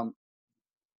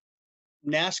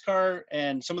NASCAR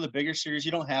and some of the bigger series,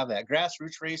 you don't have that.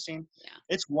 Grassroots racing,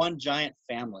 it's one giant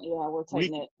family. Yeah, we're tight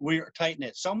knit. We're tight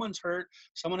knit. Someone's hurt,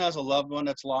 someone has a loved one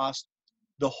that's lost,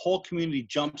 the whole community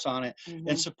jumps on it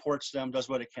and supports them, does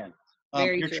what it can.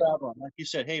 Very you're true. traveling, like you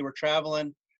said, hey, we're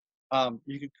traveling.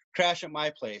 You could crash at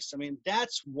my place. I mean,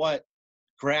 that's what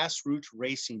grassroots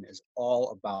racing is all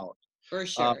about. For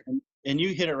sure. And you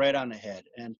hit it right on the head.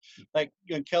 And like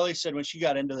Kelly said, when she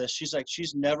got into this, she's like,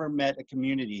 she's never met a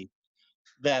community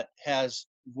that has,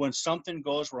 when something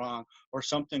goes wrong or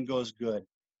something goes good,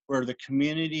 where the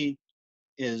community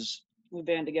is, we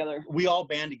band together. We all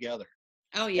band together.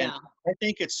 Oh yeah. And I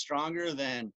think it's stronger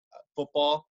than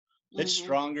football. It's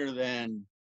stronger than,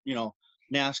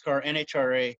 NASCAR,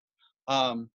 NHRA.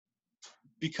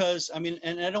 Because I mean,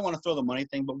 and I don't want to throw the money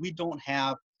thing, but we don't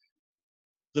have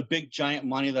the big giant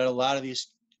money that a lot of these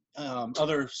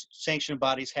other sanctioned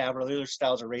bodies have, or other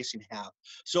styles of racing have.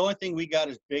 So the only thing we got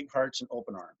is big hearts and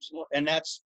open arms, and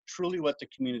that's truly what the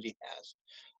community has.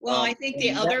 Well, I think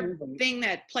the other thing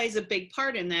that plays a big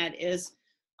part in that is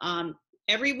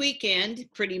every weekend,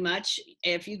 pretty much,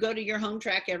 if you go to your home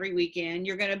track every weekend,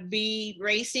 you're going to be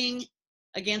racing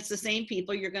against the same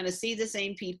people. You're going to see the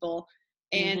same people.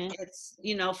 And it's,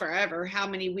 forever, how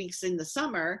many weeks in the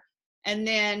summer. And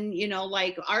then,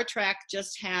 like our track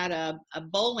just had a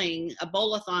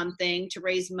bowl-a-thon thing to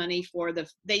raise money for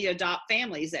they adopt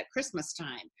families at Christmas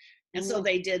time. And so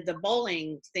they did the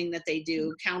bowling thing that they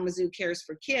do, Kalamazoo Cares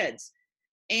for Kids.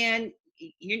 And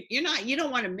you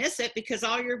don't want to miss it, because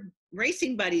all your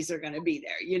racing buddies are going to be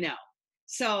there,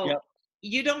 So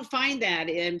you don't find that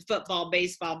in football,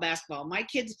 baseball, basketball. My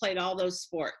kids played all those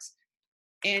sports.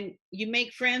 And you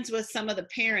make friends with some of the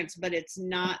parents, but it's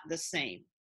not the same.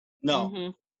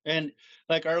 No. And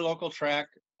like our local track,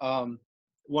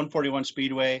 141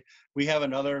 Speedway, we have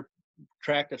another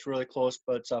track that's really close,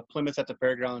 but it's Plymouth at the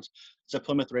Fairgrounds. It's a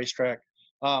Plymouth racetrack.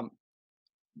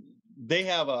 They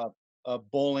have a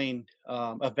bowling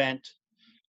event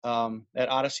at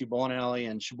Odyssey Bowling Alley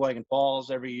in Sheboygan Falls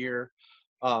every year.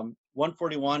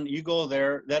 141, you go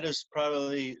there, that is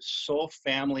probably so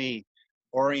family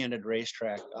oriented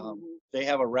racetrack. They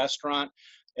have a restaurant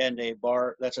and a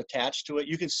bar that's attached to it.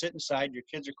 You can sit inside. Your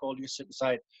kids are cold. You sit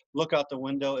inside, look out the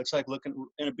window. It's like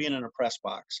being in a press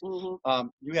box.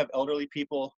 You have elderly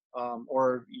people,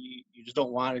 or you just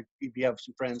don't want to. If you have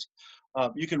some friends,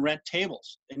 you can rent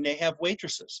tables, and they have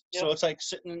waitresses. So it's like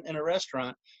sitting in a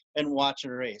restaurant and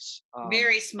watching a race.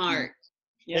 Very smart.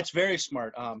 It's very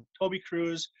smart. Toby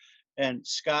Cruz and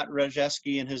Scott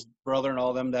Rajeski and his brother and all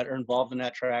of them that are involved in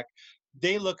that track,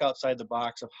 they look outside the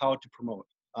box of how to promote.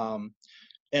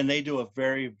 And they do a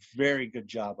very, very good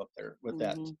job up there with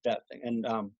that thing. And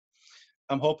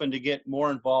I'm hoping to get more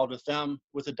involved with them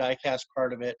with the diecast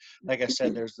part of it. Like I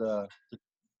said, there's the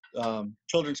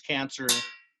children's cancer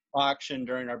auction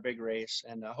during our big race,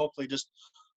 and hopefully just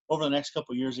over the next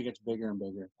couple of years it gets bigger and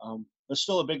bigger. There's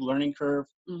still a big learning curve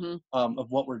Mm-hmm. of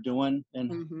what we're doing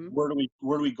and Mhm. where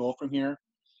do we go from here.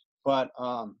 But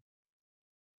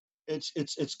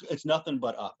it's nothing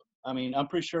but up. I mean, I'm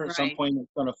pretty sure at some Right. point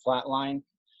it's going to flatline.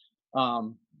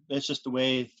 It's just the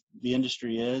way the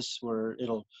industry is, where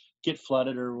it'll get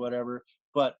flooded or whatever.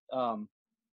 But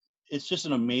it's just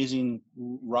an amazing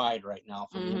ride right now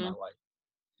for me and my Mhm. wife.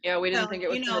 Yeah, we didn't Well, think it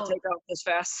was you going know, to take off this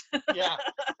fast. Yeah,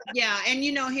 yeah, and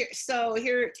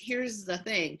here's the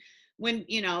thing. When,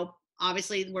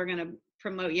 obviously we're going to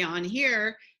promote you on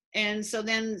here, and so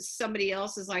then somebody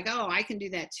else is like, "Oh, I can do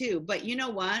that too." But you know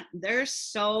what? There's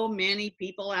so many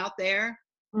people out there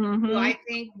who Mm-hmm. I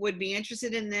think would be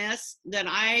interested in this, that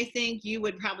I think you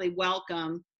would probably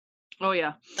welcome Oh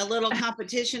yeah. a little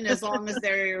competition, as long as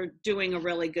they're doing a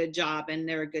really good job and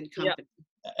they're a good Yep. company.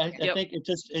 I Yep.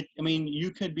 think I mean,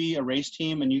 you could be a race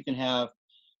team and you can have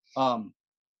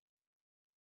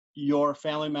your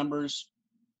family members.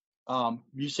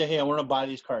 You say, hey, I want to buy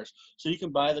these cars. So you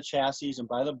can buy the chassis and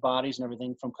buy the bodies and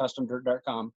everything from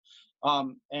customdirt.com,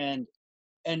 and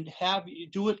have you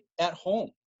do it at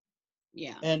home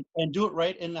Yeah. and do it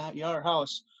right in your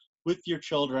house with your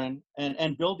children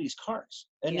and build these cars.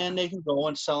 And Yeah. then they can go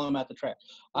and sell them at the track.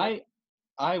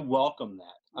 I welcome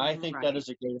that. I think that Right. is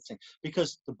the greatest thing,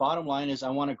 because the bottom line is I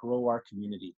want to grow our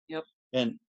community. Yep.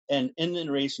 And in the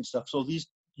racing stuff. So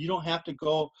you don't have to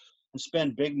go and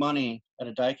spend big money at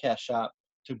a diecast shop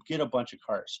to get a bunch of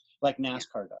cars like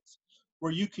NASCAR does,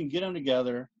 where you can get them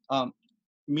together.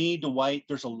 Me, Dwight,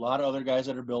 there's a lot of other guys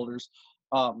that are builders,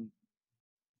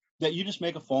 that you just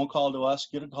make a phone call to us,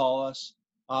 call us,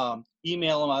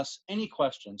 email us any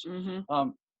questions. Mm-hmm.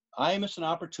 I missed an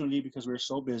opportunity because we were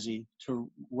so busy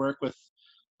to work with.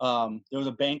 There was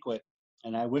a banquet,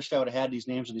 and I wished I would have had these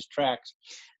names of these tracks.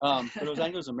 But I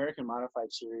think it was American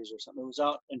Modified Series or something. It was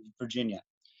out in Virginia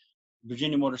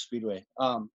Motor Speedway.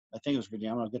 I think it was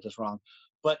Virginia. I'm gonna get this wrong,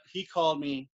 but he called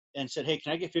me and said, "Hey,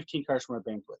 can I get 15 cars from our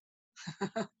banquet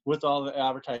with all the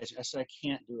advertising?" I said, "I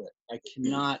can't do it. I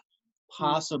cannot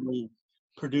possibly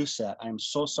produce that. I'm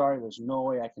so sorry. There's no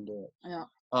way I can do it." Yeah.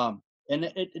 And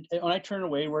when I turn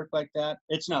away work like that,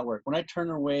 it's not work. When I turn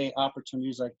away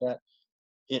opportunities like that,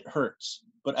 it hurts.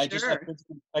 But Sure.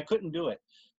 I couldn't do it.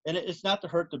 And it's not to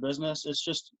hurt the business. It's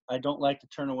just I don't like to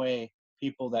turn away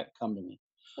people that come to me.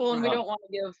 Well, and we Um, don't want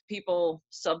to give people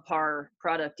subpar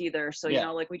product either. So, Yeah.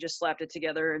 like we just slapped it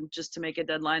together and just to make a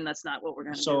deadline, that's not what we're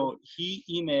going to do. So he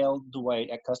emailed Dwight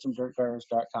at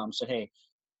customdirtcars.com, said, "Hey,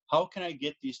 how can I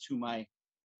get these to my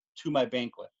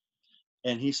banquet?"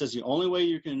 And he says, "The only way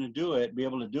you're going to be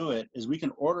able to do it, is we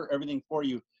can order everything for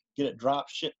you, get it drop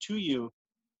shipped to you,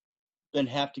 then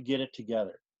have to get it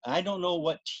together." I don't know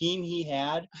what team he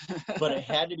had, but it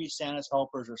had to be Santa's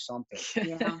Helpers or something.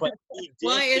 Yeah. But he did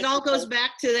Well, it get all the goes cars.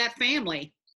 back to that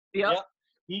family. Yep.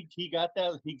 Yep. He got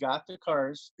that. He got the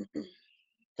cars,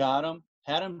 got them,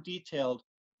 had them detailed,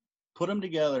 put them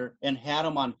together, and had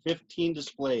them on 15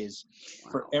 displays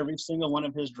for Wow. every single one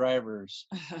of his drivers,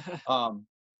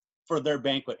 for their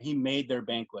banquet. He made their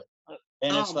banquet.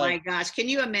 And it's Oh my like, gosh. Can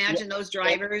you imagine those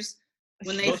drivers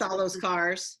when they Those saw those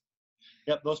cars?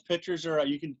 yep, those pictures are,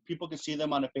 people can see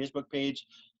them on the Facebook page,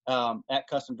 at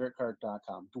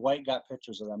customdirtcart.com. Dwight got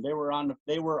pictures of them. They were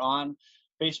on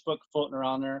Facebook, floating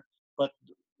around there. But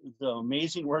the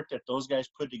amazing work that those guys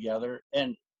put together,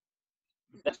 and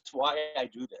that's why I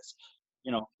do this,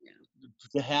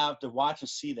 to watch and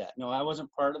see that. No, I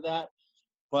wasn't part of that,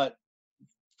 but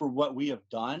for what we have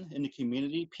done in the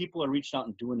community, people are reaching out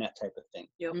and doing that type of thing.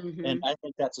 Yep. Mhm. And I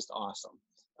think that's just awesome.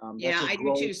 Yeah, That's a I do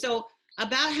growth. too. So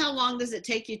about how long does it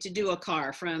take you to do a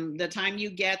car, from the time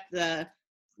you get the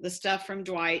stuff from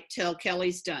Dwight till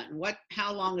Kelly's done?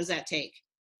 How long does that take?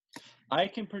 I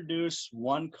can produce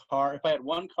one car. If I had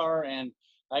one car and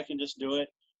I can just do it,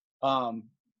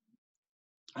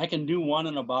 I can do one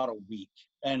in about a week.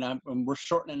 And we're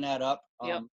shortening that up,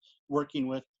 Yep. working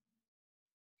with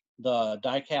the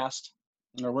diecast,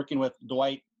 or working with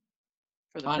Dwight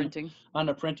For the on printing. on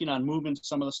the printing, on moving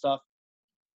some of the stuff.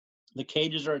 The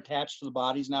cages are attached to the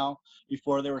bodies now.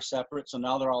 Before they were separate, so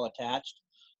now they're all attached.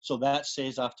 So that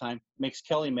saves off time. Makes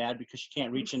Kelly mad because she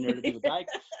can't reach in there to do the die,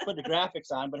 put the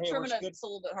graphics on. But hey, it Trimming works good. it's a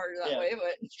little bit harder that Yeah. way,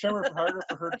 but It's harder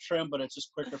for her to trim, but it's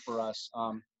just quicker for us.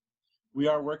 We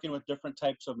are working with different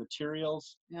types of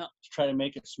materials, yeah. to try to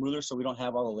make it smoother, so we don't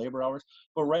have all the labor hours.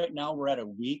 But right now we're at a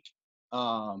week.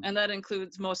 And that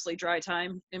includes mostly dry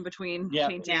time in between Yeah.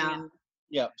 painting. Yeah. And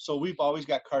Yeah, so we've always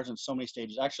got cars in so many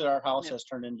stages. Actually, our house has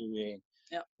turned into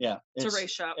Yep. Yeah. It's a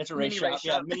race shop. It's a race Mini shop.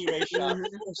 Yeah, mini race shop. Mhm.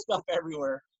 There's stuff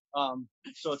everywhere.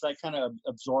 So it's like kind of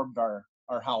absorbed our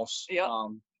house. Yep.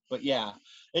 But yeah,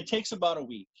 it takes about a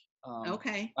week.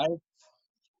 Okay.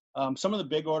 Some of the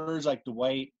big orders like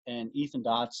Dwight and Ethan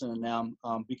Dotson and them,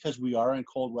 because we are in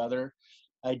cold weather,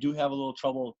 I do have a little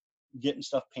trouble getting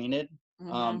stuff painted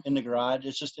Mhm. in the garage.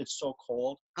 It's so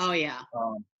cold. Oh yeah.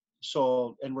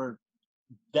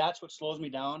 That's what slows me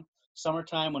down.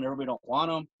 Summertime, when everybody don't want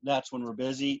them, that's when we're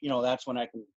busy. That's when I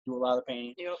can do a lot of the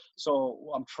painting. Yep. So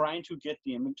I'm trying to get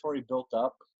the inventory built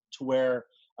up to where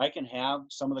I can have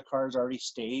some of the cars already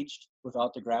staged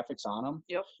without the graphics on them.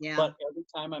 Yep. Yeah. But every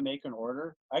time I make an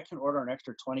order, I can order an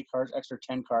extra 20 cars, extra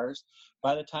 10 cars.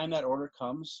 By the time that order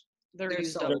comes, They're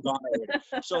used sold. up. they're gone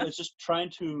already. So it's just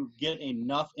trying to get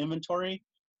enough inventory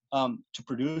to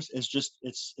produce.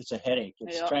 It's a headache.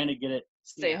 It's Yep. trying to get it,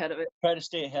 Stay Yeah. ahead of it. try to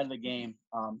stay ahead of the game.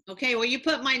 Okay, well, you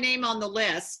put my name on the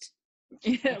list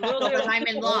Yeah, will so do. that I'm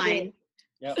in line.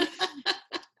 Yep.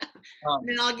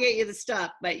 Then I'll get you the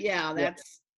stuff. But yeah,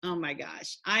 that's oh my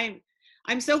gosh.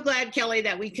 I'm so glad, Kelly,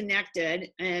 that we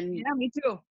connected and Yeah, me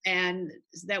too.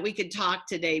 that we could talk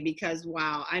today because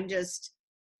wow, I'm just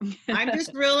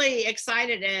really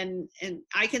excited and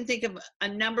I can think of a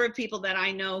number of people that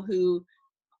I know who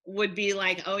would be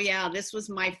like, oh yeah, this was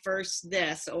my first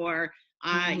this, or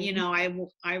you know,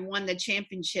 I won the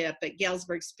championship at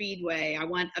Galesburg Speedway. I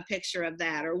want a picture of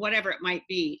that, or whatever it might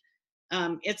be.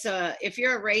 If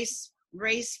you're a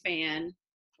race fan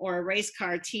or a race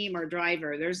car team or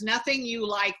driver, there's nothing you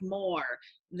like more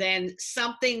than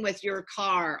something with your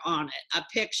car on it, a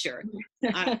picture,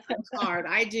 a card.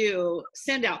 I do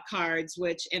send out cards,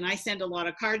 and I send a lot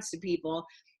of cards to people,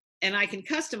 and I can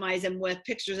customize them with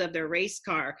pictures of their race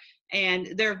car.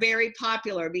 And they're very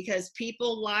popular because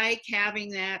people like having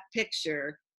that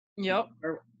picture Yep.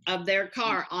 of their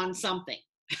car on something.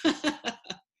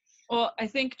 Well, I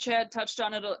think Chad touched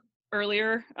on it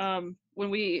earlier. When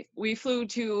we flew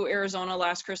to Arizona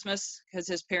last Christmas because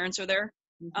his parents are there,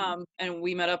 and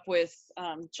we met up with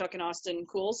Chuck and Austin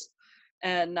Cools,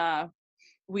 and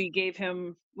we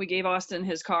gave Austin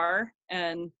his car,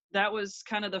 and that was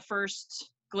kind of the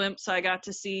first glimpse I got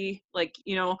to see. Like,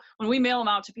 you know, when we mail them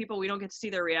out to people, we don't get to see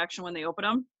their reaction when they open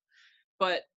them,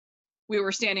 but we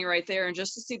were standing right there, and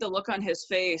just to see the look on his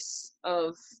face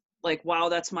of like, wow,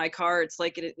 that's my car. It's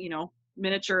like, you know,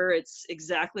 miniature. It's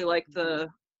exactly like the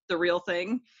real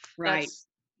thing. Right.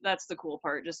 That's the cool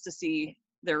part, just to see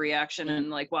their reaction and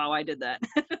like, wow, I did that.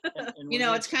 You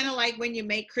know, it's kind of like when you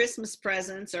make Christmas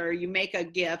presents or you make a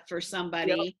gift for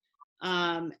somebody.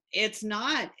 It's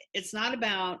not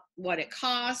about what it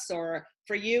costs, or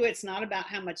for you, it's not about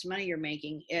how much money you're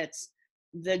making. It's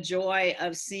the joy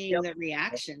of seeing the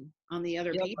reaction on the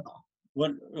other people.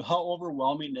 How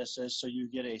overwhelming this is, so you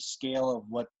get a scale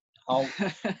of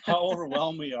how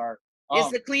overwhelmed we are. Is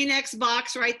the Kleenex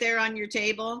box right there on your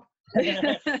table?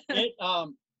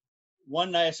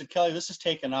 One night I said, Kelly, this is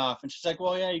taking off. And she's like,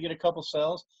 well, yeah, you get a couple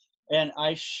sales. And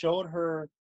I showed her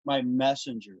my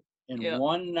messenger. And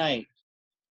one night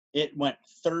it went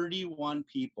 31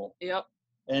 people. Yep.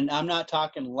 And I'm not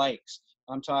talking likes.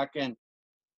 I'm talking,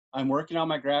 I'm working on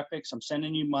my graphics. I'm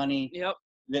sending you money. Yep.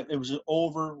 It was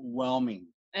overwhelming.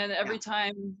 And every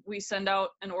time we send out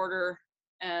an order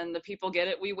and the people get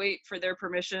it, we wait for their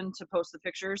permission to post the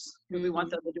pictures. We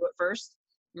want them to do it first.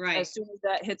 Right. As soon as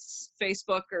that hits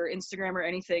Facebook or Instagram or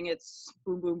anything, it's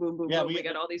boom, boom, boom, boom, boom. We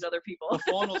got all these other people. The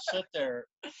phone will sit there,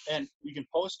 and you can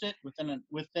post it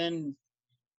within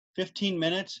 15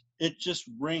 minutes. It just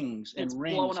rings and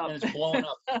rings and it's blown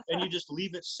up, and you just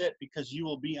leave it sit because you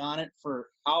will be on it for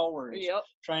hours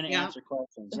trying to answer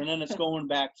questions, and then it's going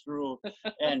back through,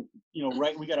 and you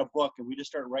know, we got a book, and we just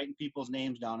start writing people's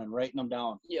names down and writing them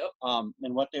down,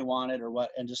 and what they wanted or what,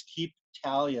 and just keep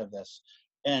tally of this.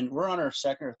 And we're on our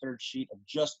second or third sheet of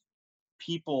just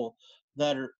people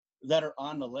that are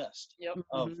on the list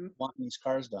of wanting these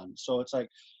cars done. So it's like,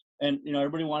 and you know,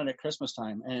 everybody wanted at Christmas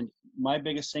time. And my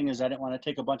biggest thing is I didn't want to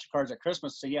take a bunch of cars at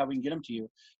Christmas and say, yeah, we can get them to you.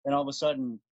 And all of a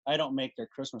sudden I don't make their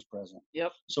Christmas present.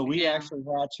 So we actually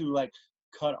had to like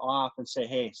cut off and say,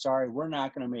 hey, sorry, we're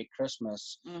not going to make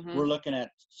Christmas. We're looking at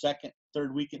second,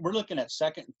 third week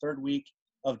and third week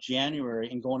of January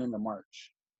and going into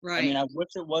March. Right. I mean, I wish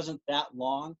it wasn't that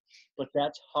long, but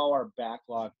that's how our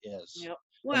backlog is.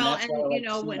 Well, and you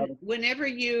know, whenever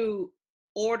you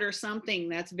order something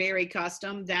that's very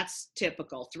custom, that's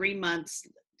typical. 3 months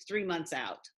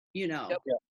out, you know.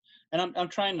 And I'm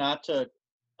trying not to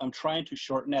I'm trying to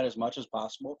shorten that as much as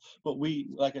possible. But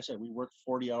like I said, we work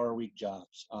 40-hour-a-week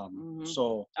jobs.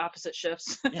 So opposite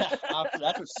shifts. yeah,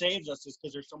 that's what saves us, is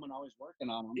because there's someone always working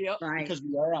on them. Yep. Right. Because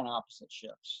we are on opposite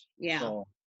shifts. Yeah. So,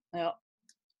 Yep.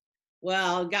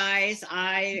 Well, guys,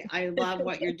 I love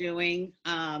what you're doing.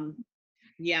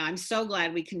 Yeah, I'm so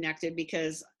glad we connected,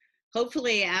 because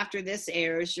hopefully after this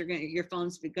airs, your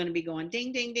phone's gonna be going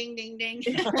ding ding ding ding ding.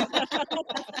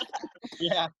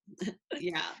 yeah.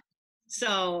 Yeah.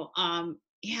 So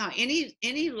yeah,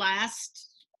 any last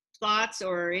thoughts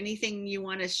or anything you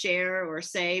want to share or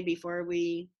say before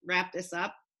we wrap this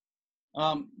up?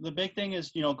 The big thing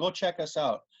is, go check us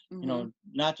out.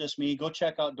 Not just me. Go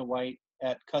check out Dwight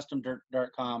at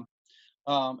customdirt.com,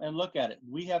 and look at it.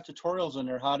 We have tutorials in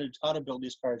there how to build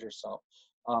these cars yourself,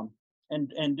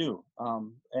 and do.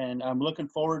 And I'm looking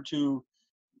forward to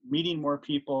meeting more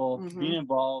people, being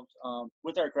involved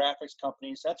with our graphics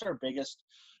companies. That's our biggest,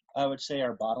 I would say,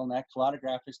 our bottleneck. A lot of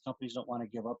graphics companies don't want to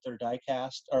give up their die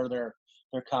cast or their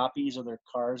copies of their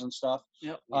cars and stuff.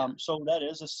 Yep. So that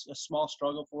is a small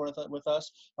struggle with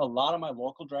us. A lot of my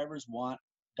local drivers want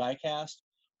die cast,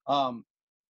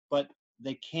 but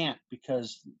they can't,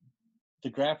 because the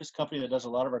graphics company that does a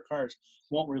lot of our cars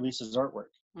won't release his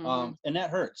artwork. And that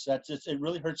hurts. It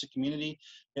really hurts the community.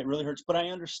 It really hurts. But I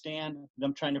understand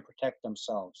them trying to protect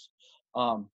themselves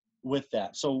with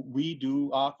that. So we do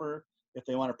offer, if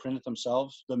they want to print it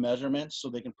themselves, the measurements so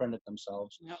they can print it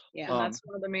themselves. Yep. Yeah. And that's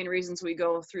one of the main reasons we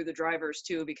go through the drivers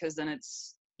too, because then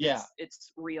it's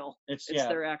real. It's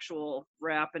their actual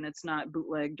wrap, and it's not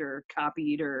bootlegged or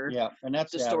copied or and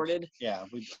that's distorted.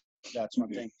 That's one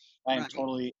thing I am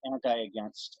totally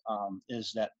against.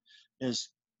 Is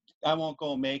I won't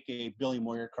go make a Billy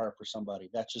Moyer car for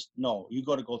somebody. That's just, no. You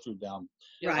got to go through them.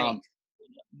 Right.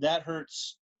 That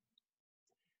hurts.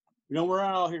 We're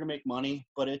not all here to make money,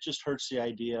 but it just hurts the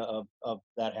idea of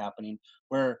that happening.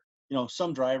 Where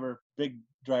some big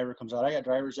driver comes out. I got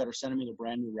drivers that are sending me the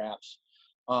brand new wraps,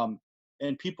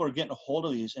 and people are getting a hold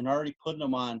of these and already putting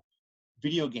them on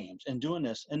video games and doing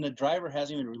this, and the driver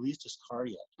hasn't even released his car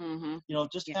yet.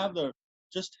 Just have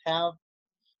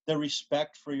the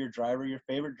respect for your driver, your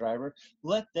favorite driver.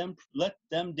 Let them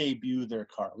debut their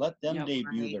car. Let them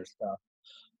debut their stuff.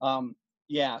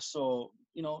 So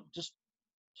just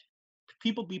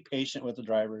people, be patient with the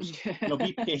drivers.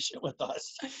 Be patient with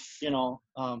us.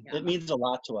 It means a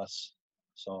lot to us.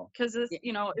 So, because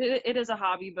it is a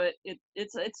hobby, but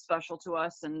it's special to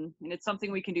us, and it's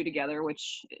something we can do together,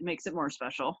 which makes it more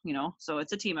special. So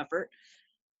it's a team effort.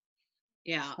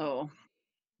 Yeah. So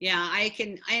yeah,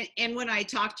 and when I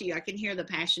talk to you, I can hear the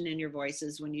passion in your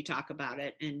voices when you talk about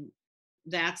it, and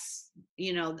that's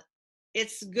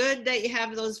it's good that you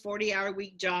have those 40-hour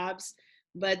week jobs,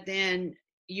 but then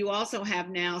you also have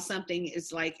now something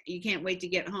is like you can't wait to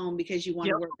get home because you want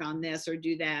to work on this or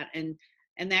do that, and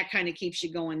that kind of keeps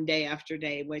you going day after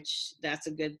day, which that's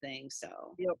a good thing.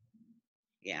 So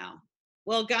yeah.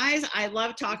 Well, guys, I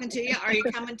love talking to you. Are you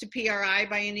coming to PRI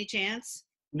by any chance?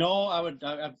 No,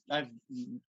 I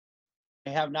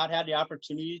have not had the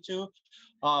opportunity to.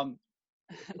 A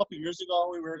couple years ago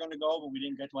we were going to go, but we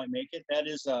didn't get to make it. That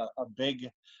is a big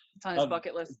it's on his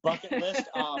bucket list.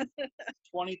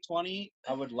 2020,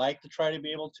 I would like to try to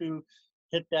be able to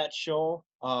hit that show.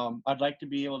 I'd like to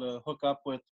be able to hook up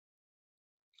with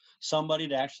somebody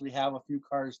to actually have a few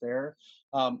cars there.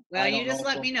 Well, you just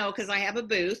let me know, because I have a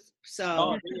booth.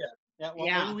 So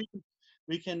maybe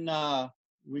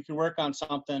we can work on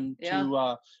something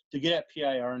to get at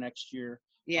PIR next year.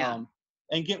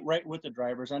 And get right with the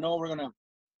drivers. I know we're gonna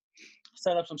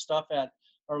set up some stuff at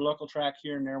our local track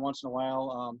here and there once in a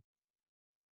while.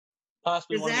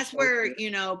 Possibly, because that's where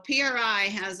PRI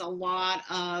has a lot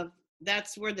of.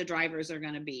 That's where the drivers are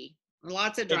going to be.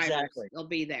 Lots of drivers will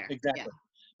be there. Exactly. Yeah.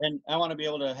 And I want to be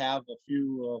able to have a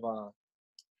few of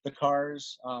the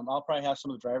cars. I'll probably have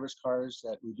some of the drivers' cars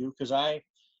that we do, because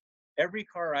every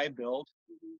car I build,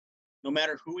 no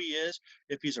matter who he is,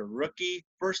 if he's a rookie,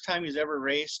 first time he's ever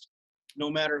raced, no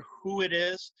matter who it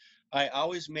is, I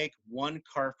always make one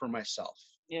car for myself.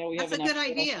 Yeah, that's a good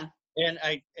idea. And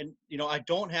I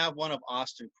don't have one of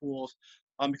Austin Poole's,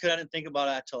 because I didn't think about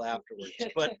that till afterwards.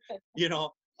 But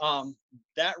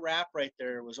that wrap right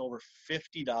there was over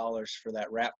 $50 for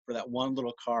that wrap for that one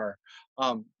little car.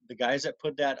 The guys that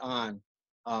put that on,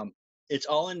 it's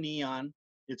all in neon.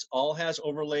 It's all has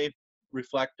overlay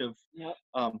reflective.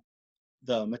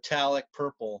 The metallic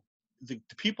purple. The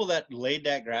people that laid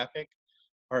that graphic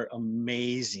are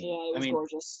amazing. Yeah, it was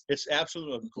gorgeous. It's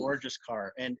absolutely a gorgeous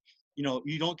car, and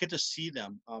you don't get to see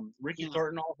them. Ricky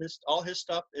Thornton, all his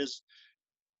stuff is.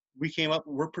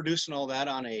 We're producing all that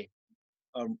on a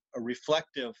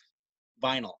reflective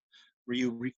vinyl where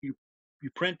you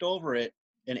print over it,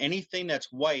 and anything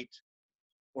that's white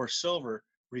or silver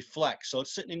reflects. So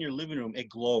it's sitting in your living room, it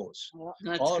glows.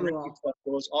 That's All cool.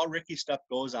 Ricky stuff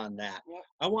goes on that. Yep.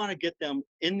 I want to get them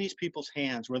in these people's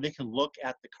hands where they can look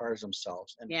at the cars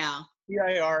themselves. And Yeah.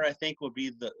 PIR, I think, will be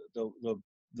the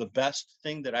best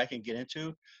thing that I can get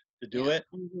into to do it.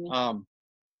 Mhm.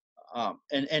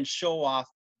 And show off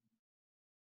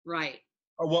Right.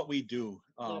 what we do.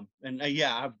 And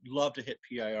I'd love to hit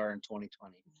PIR in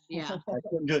 2020. Yeah. I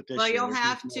couldn't do it this Well, year. you'll There's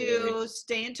have no way. to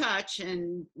stay in touch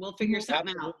and we'll figure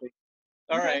something out. Absolutely.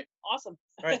 All Okay, right. awesome.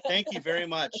 All right. Thank you very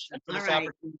much for this All right.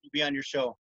 opportunity to be on your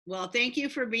show. Well, thank you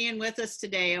for being with us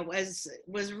today. It was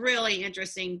really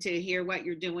interesting to hear what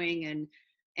you're doing,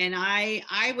 and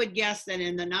I would guess that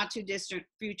in the not too distant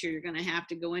future, you're going to have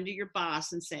to go into your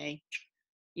boss and say,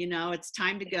 it's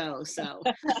time to go. So,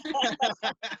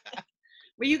 well,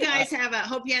 you guys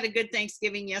hope you had a good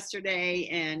Thanksgiving yesterday,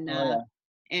 and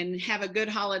and have a good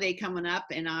holiday coming up.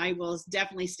 And I will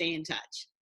definitely stay in touch.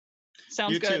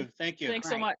 Sounds You good. too. Thank you. Thanks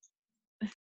so Right. much.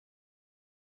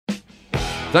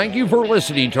 Thank you for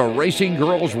listening to Racing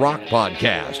Girls Rock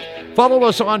Podcast. Follow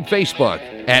us on Facebook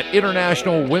at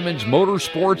International Women's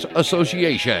Motorsports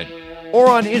Association or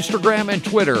on Instagram and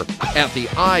Twitter at the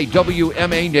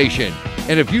IWMA Nation.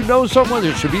 And if you know someone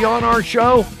that should be on our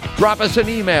show, drop us an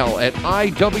email at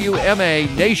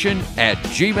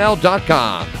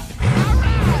iwmanation@gmail.com.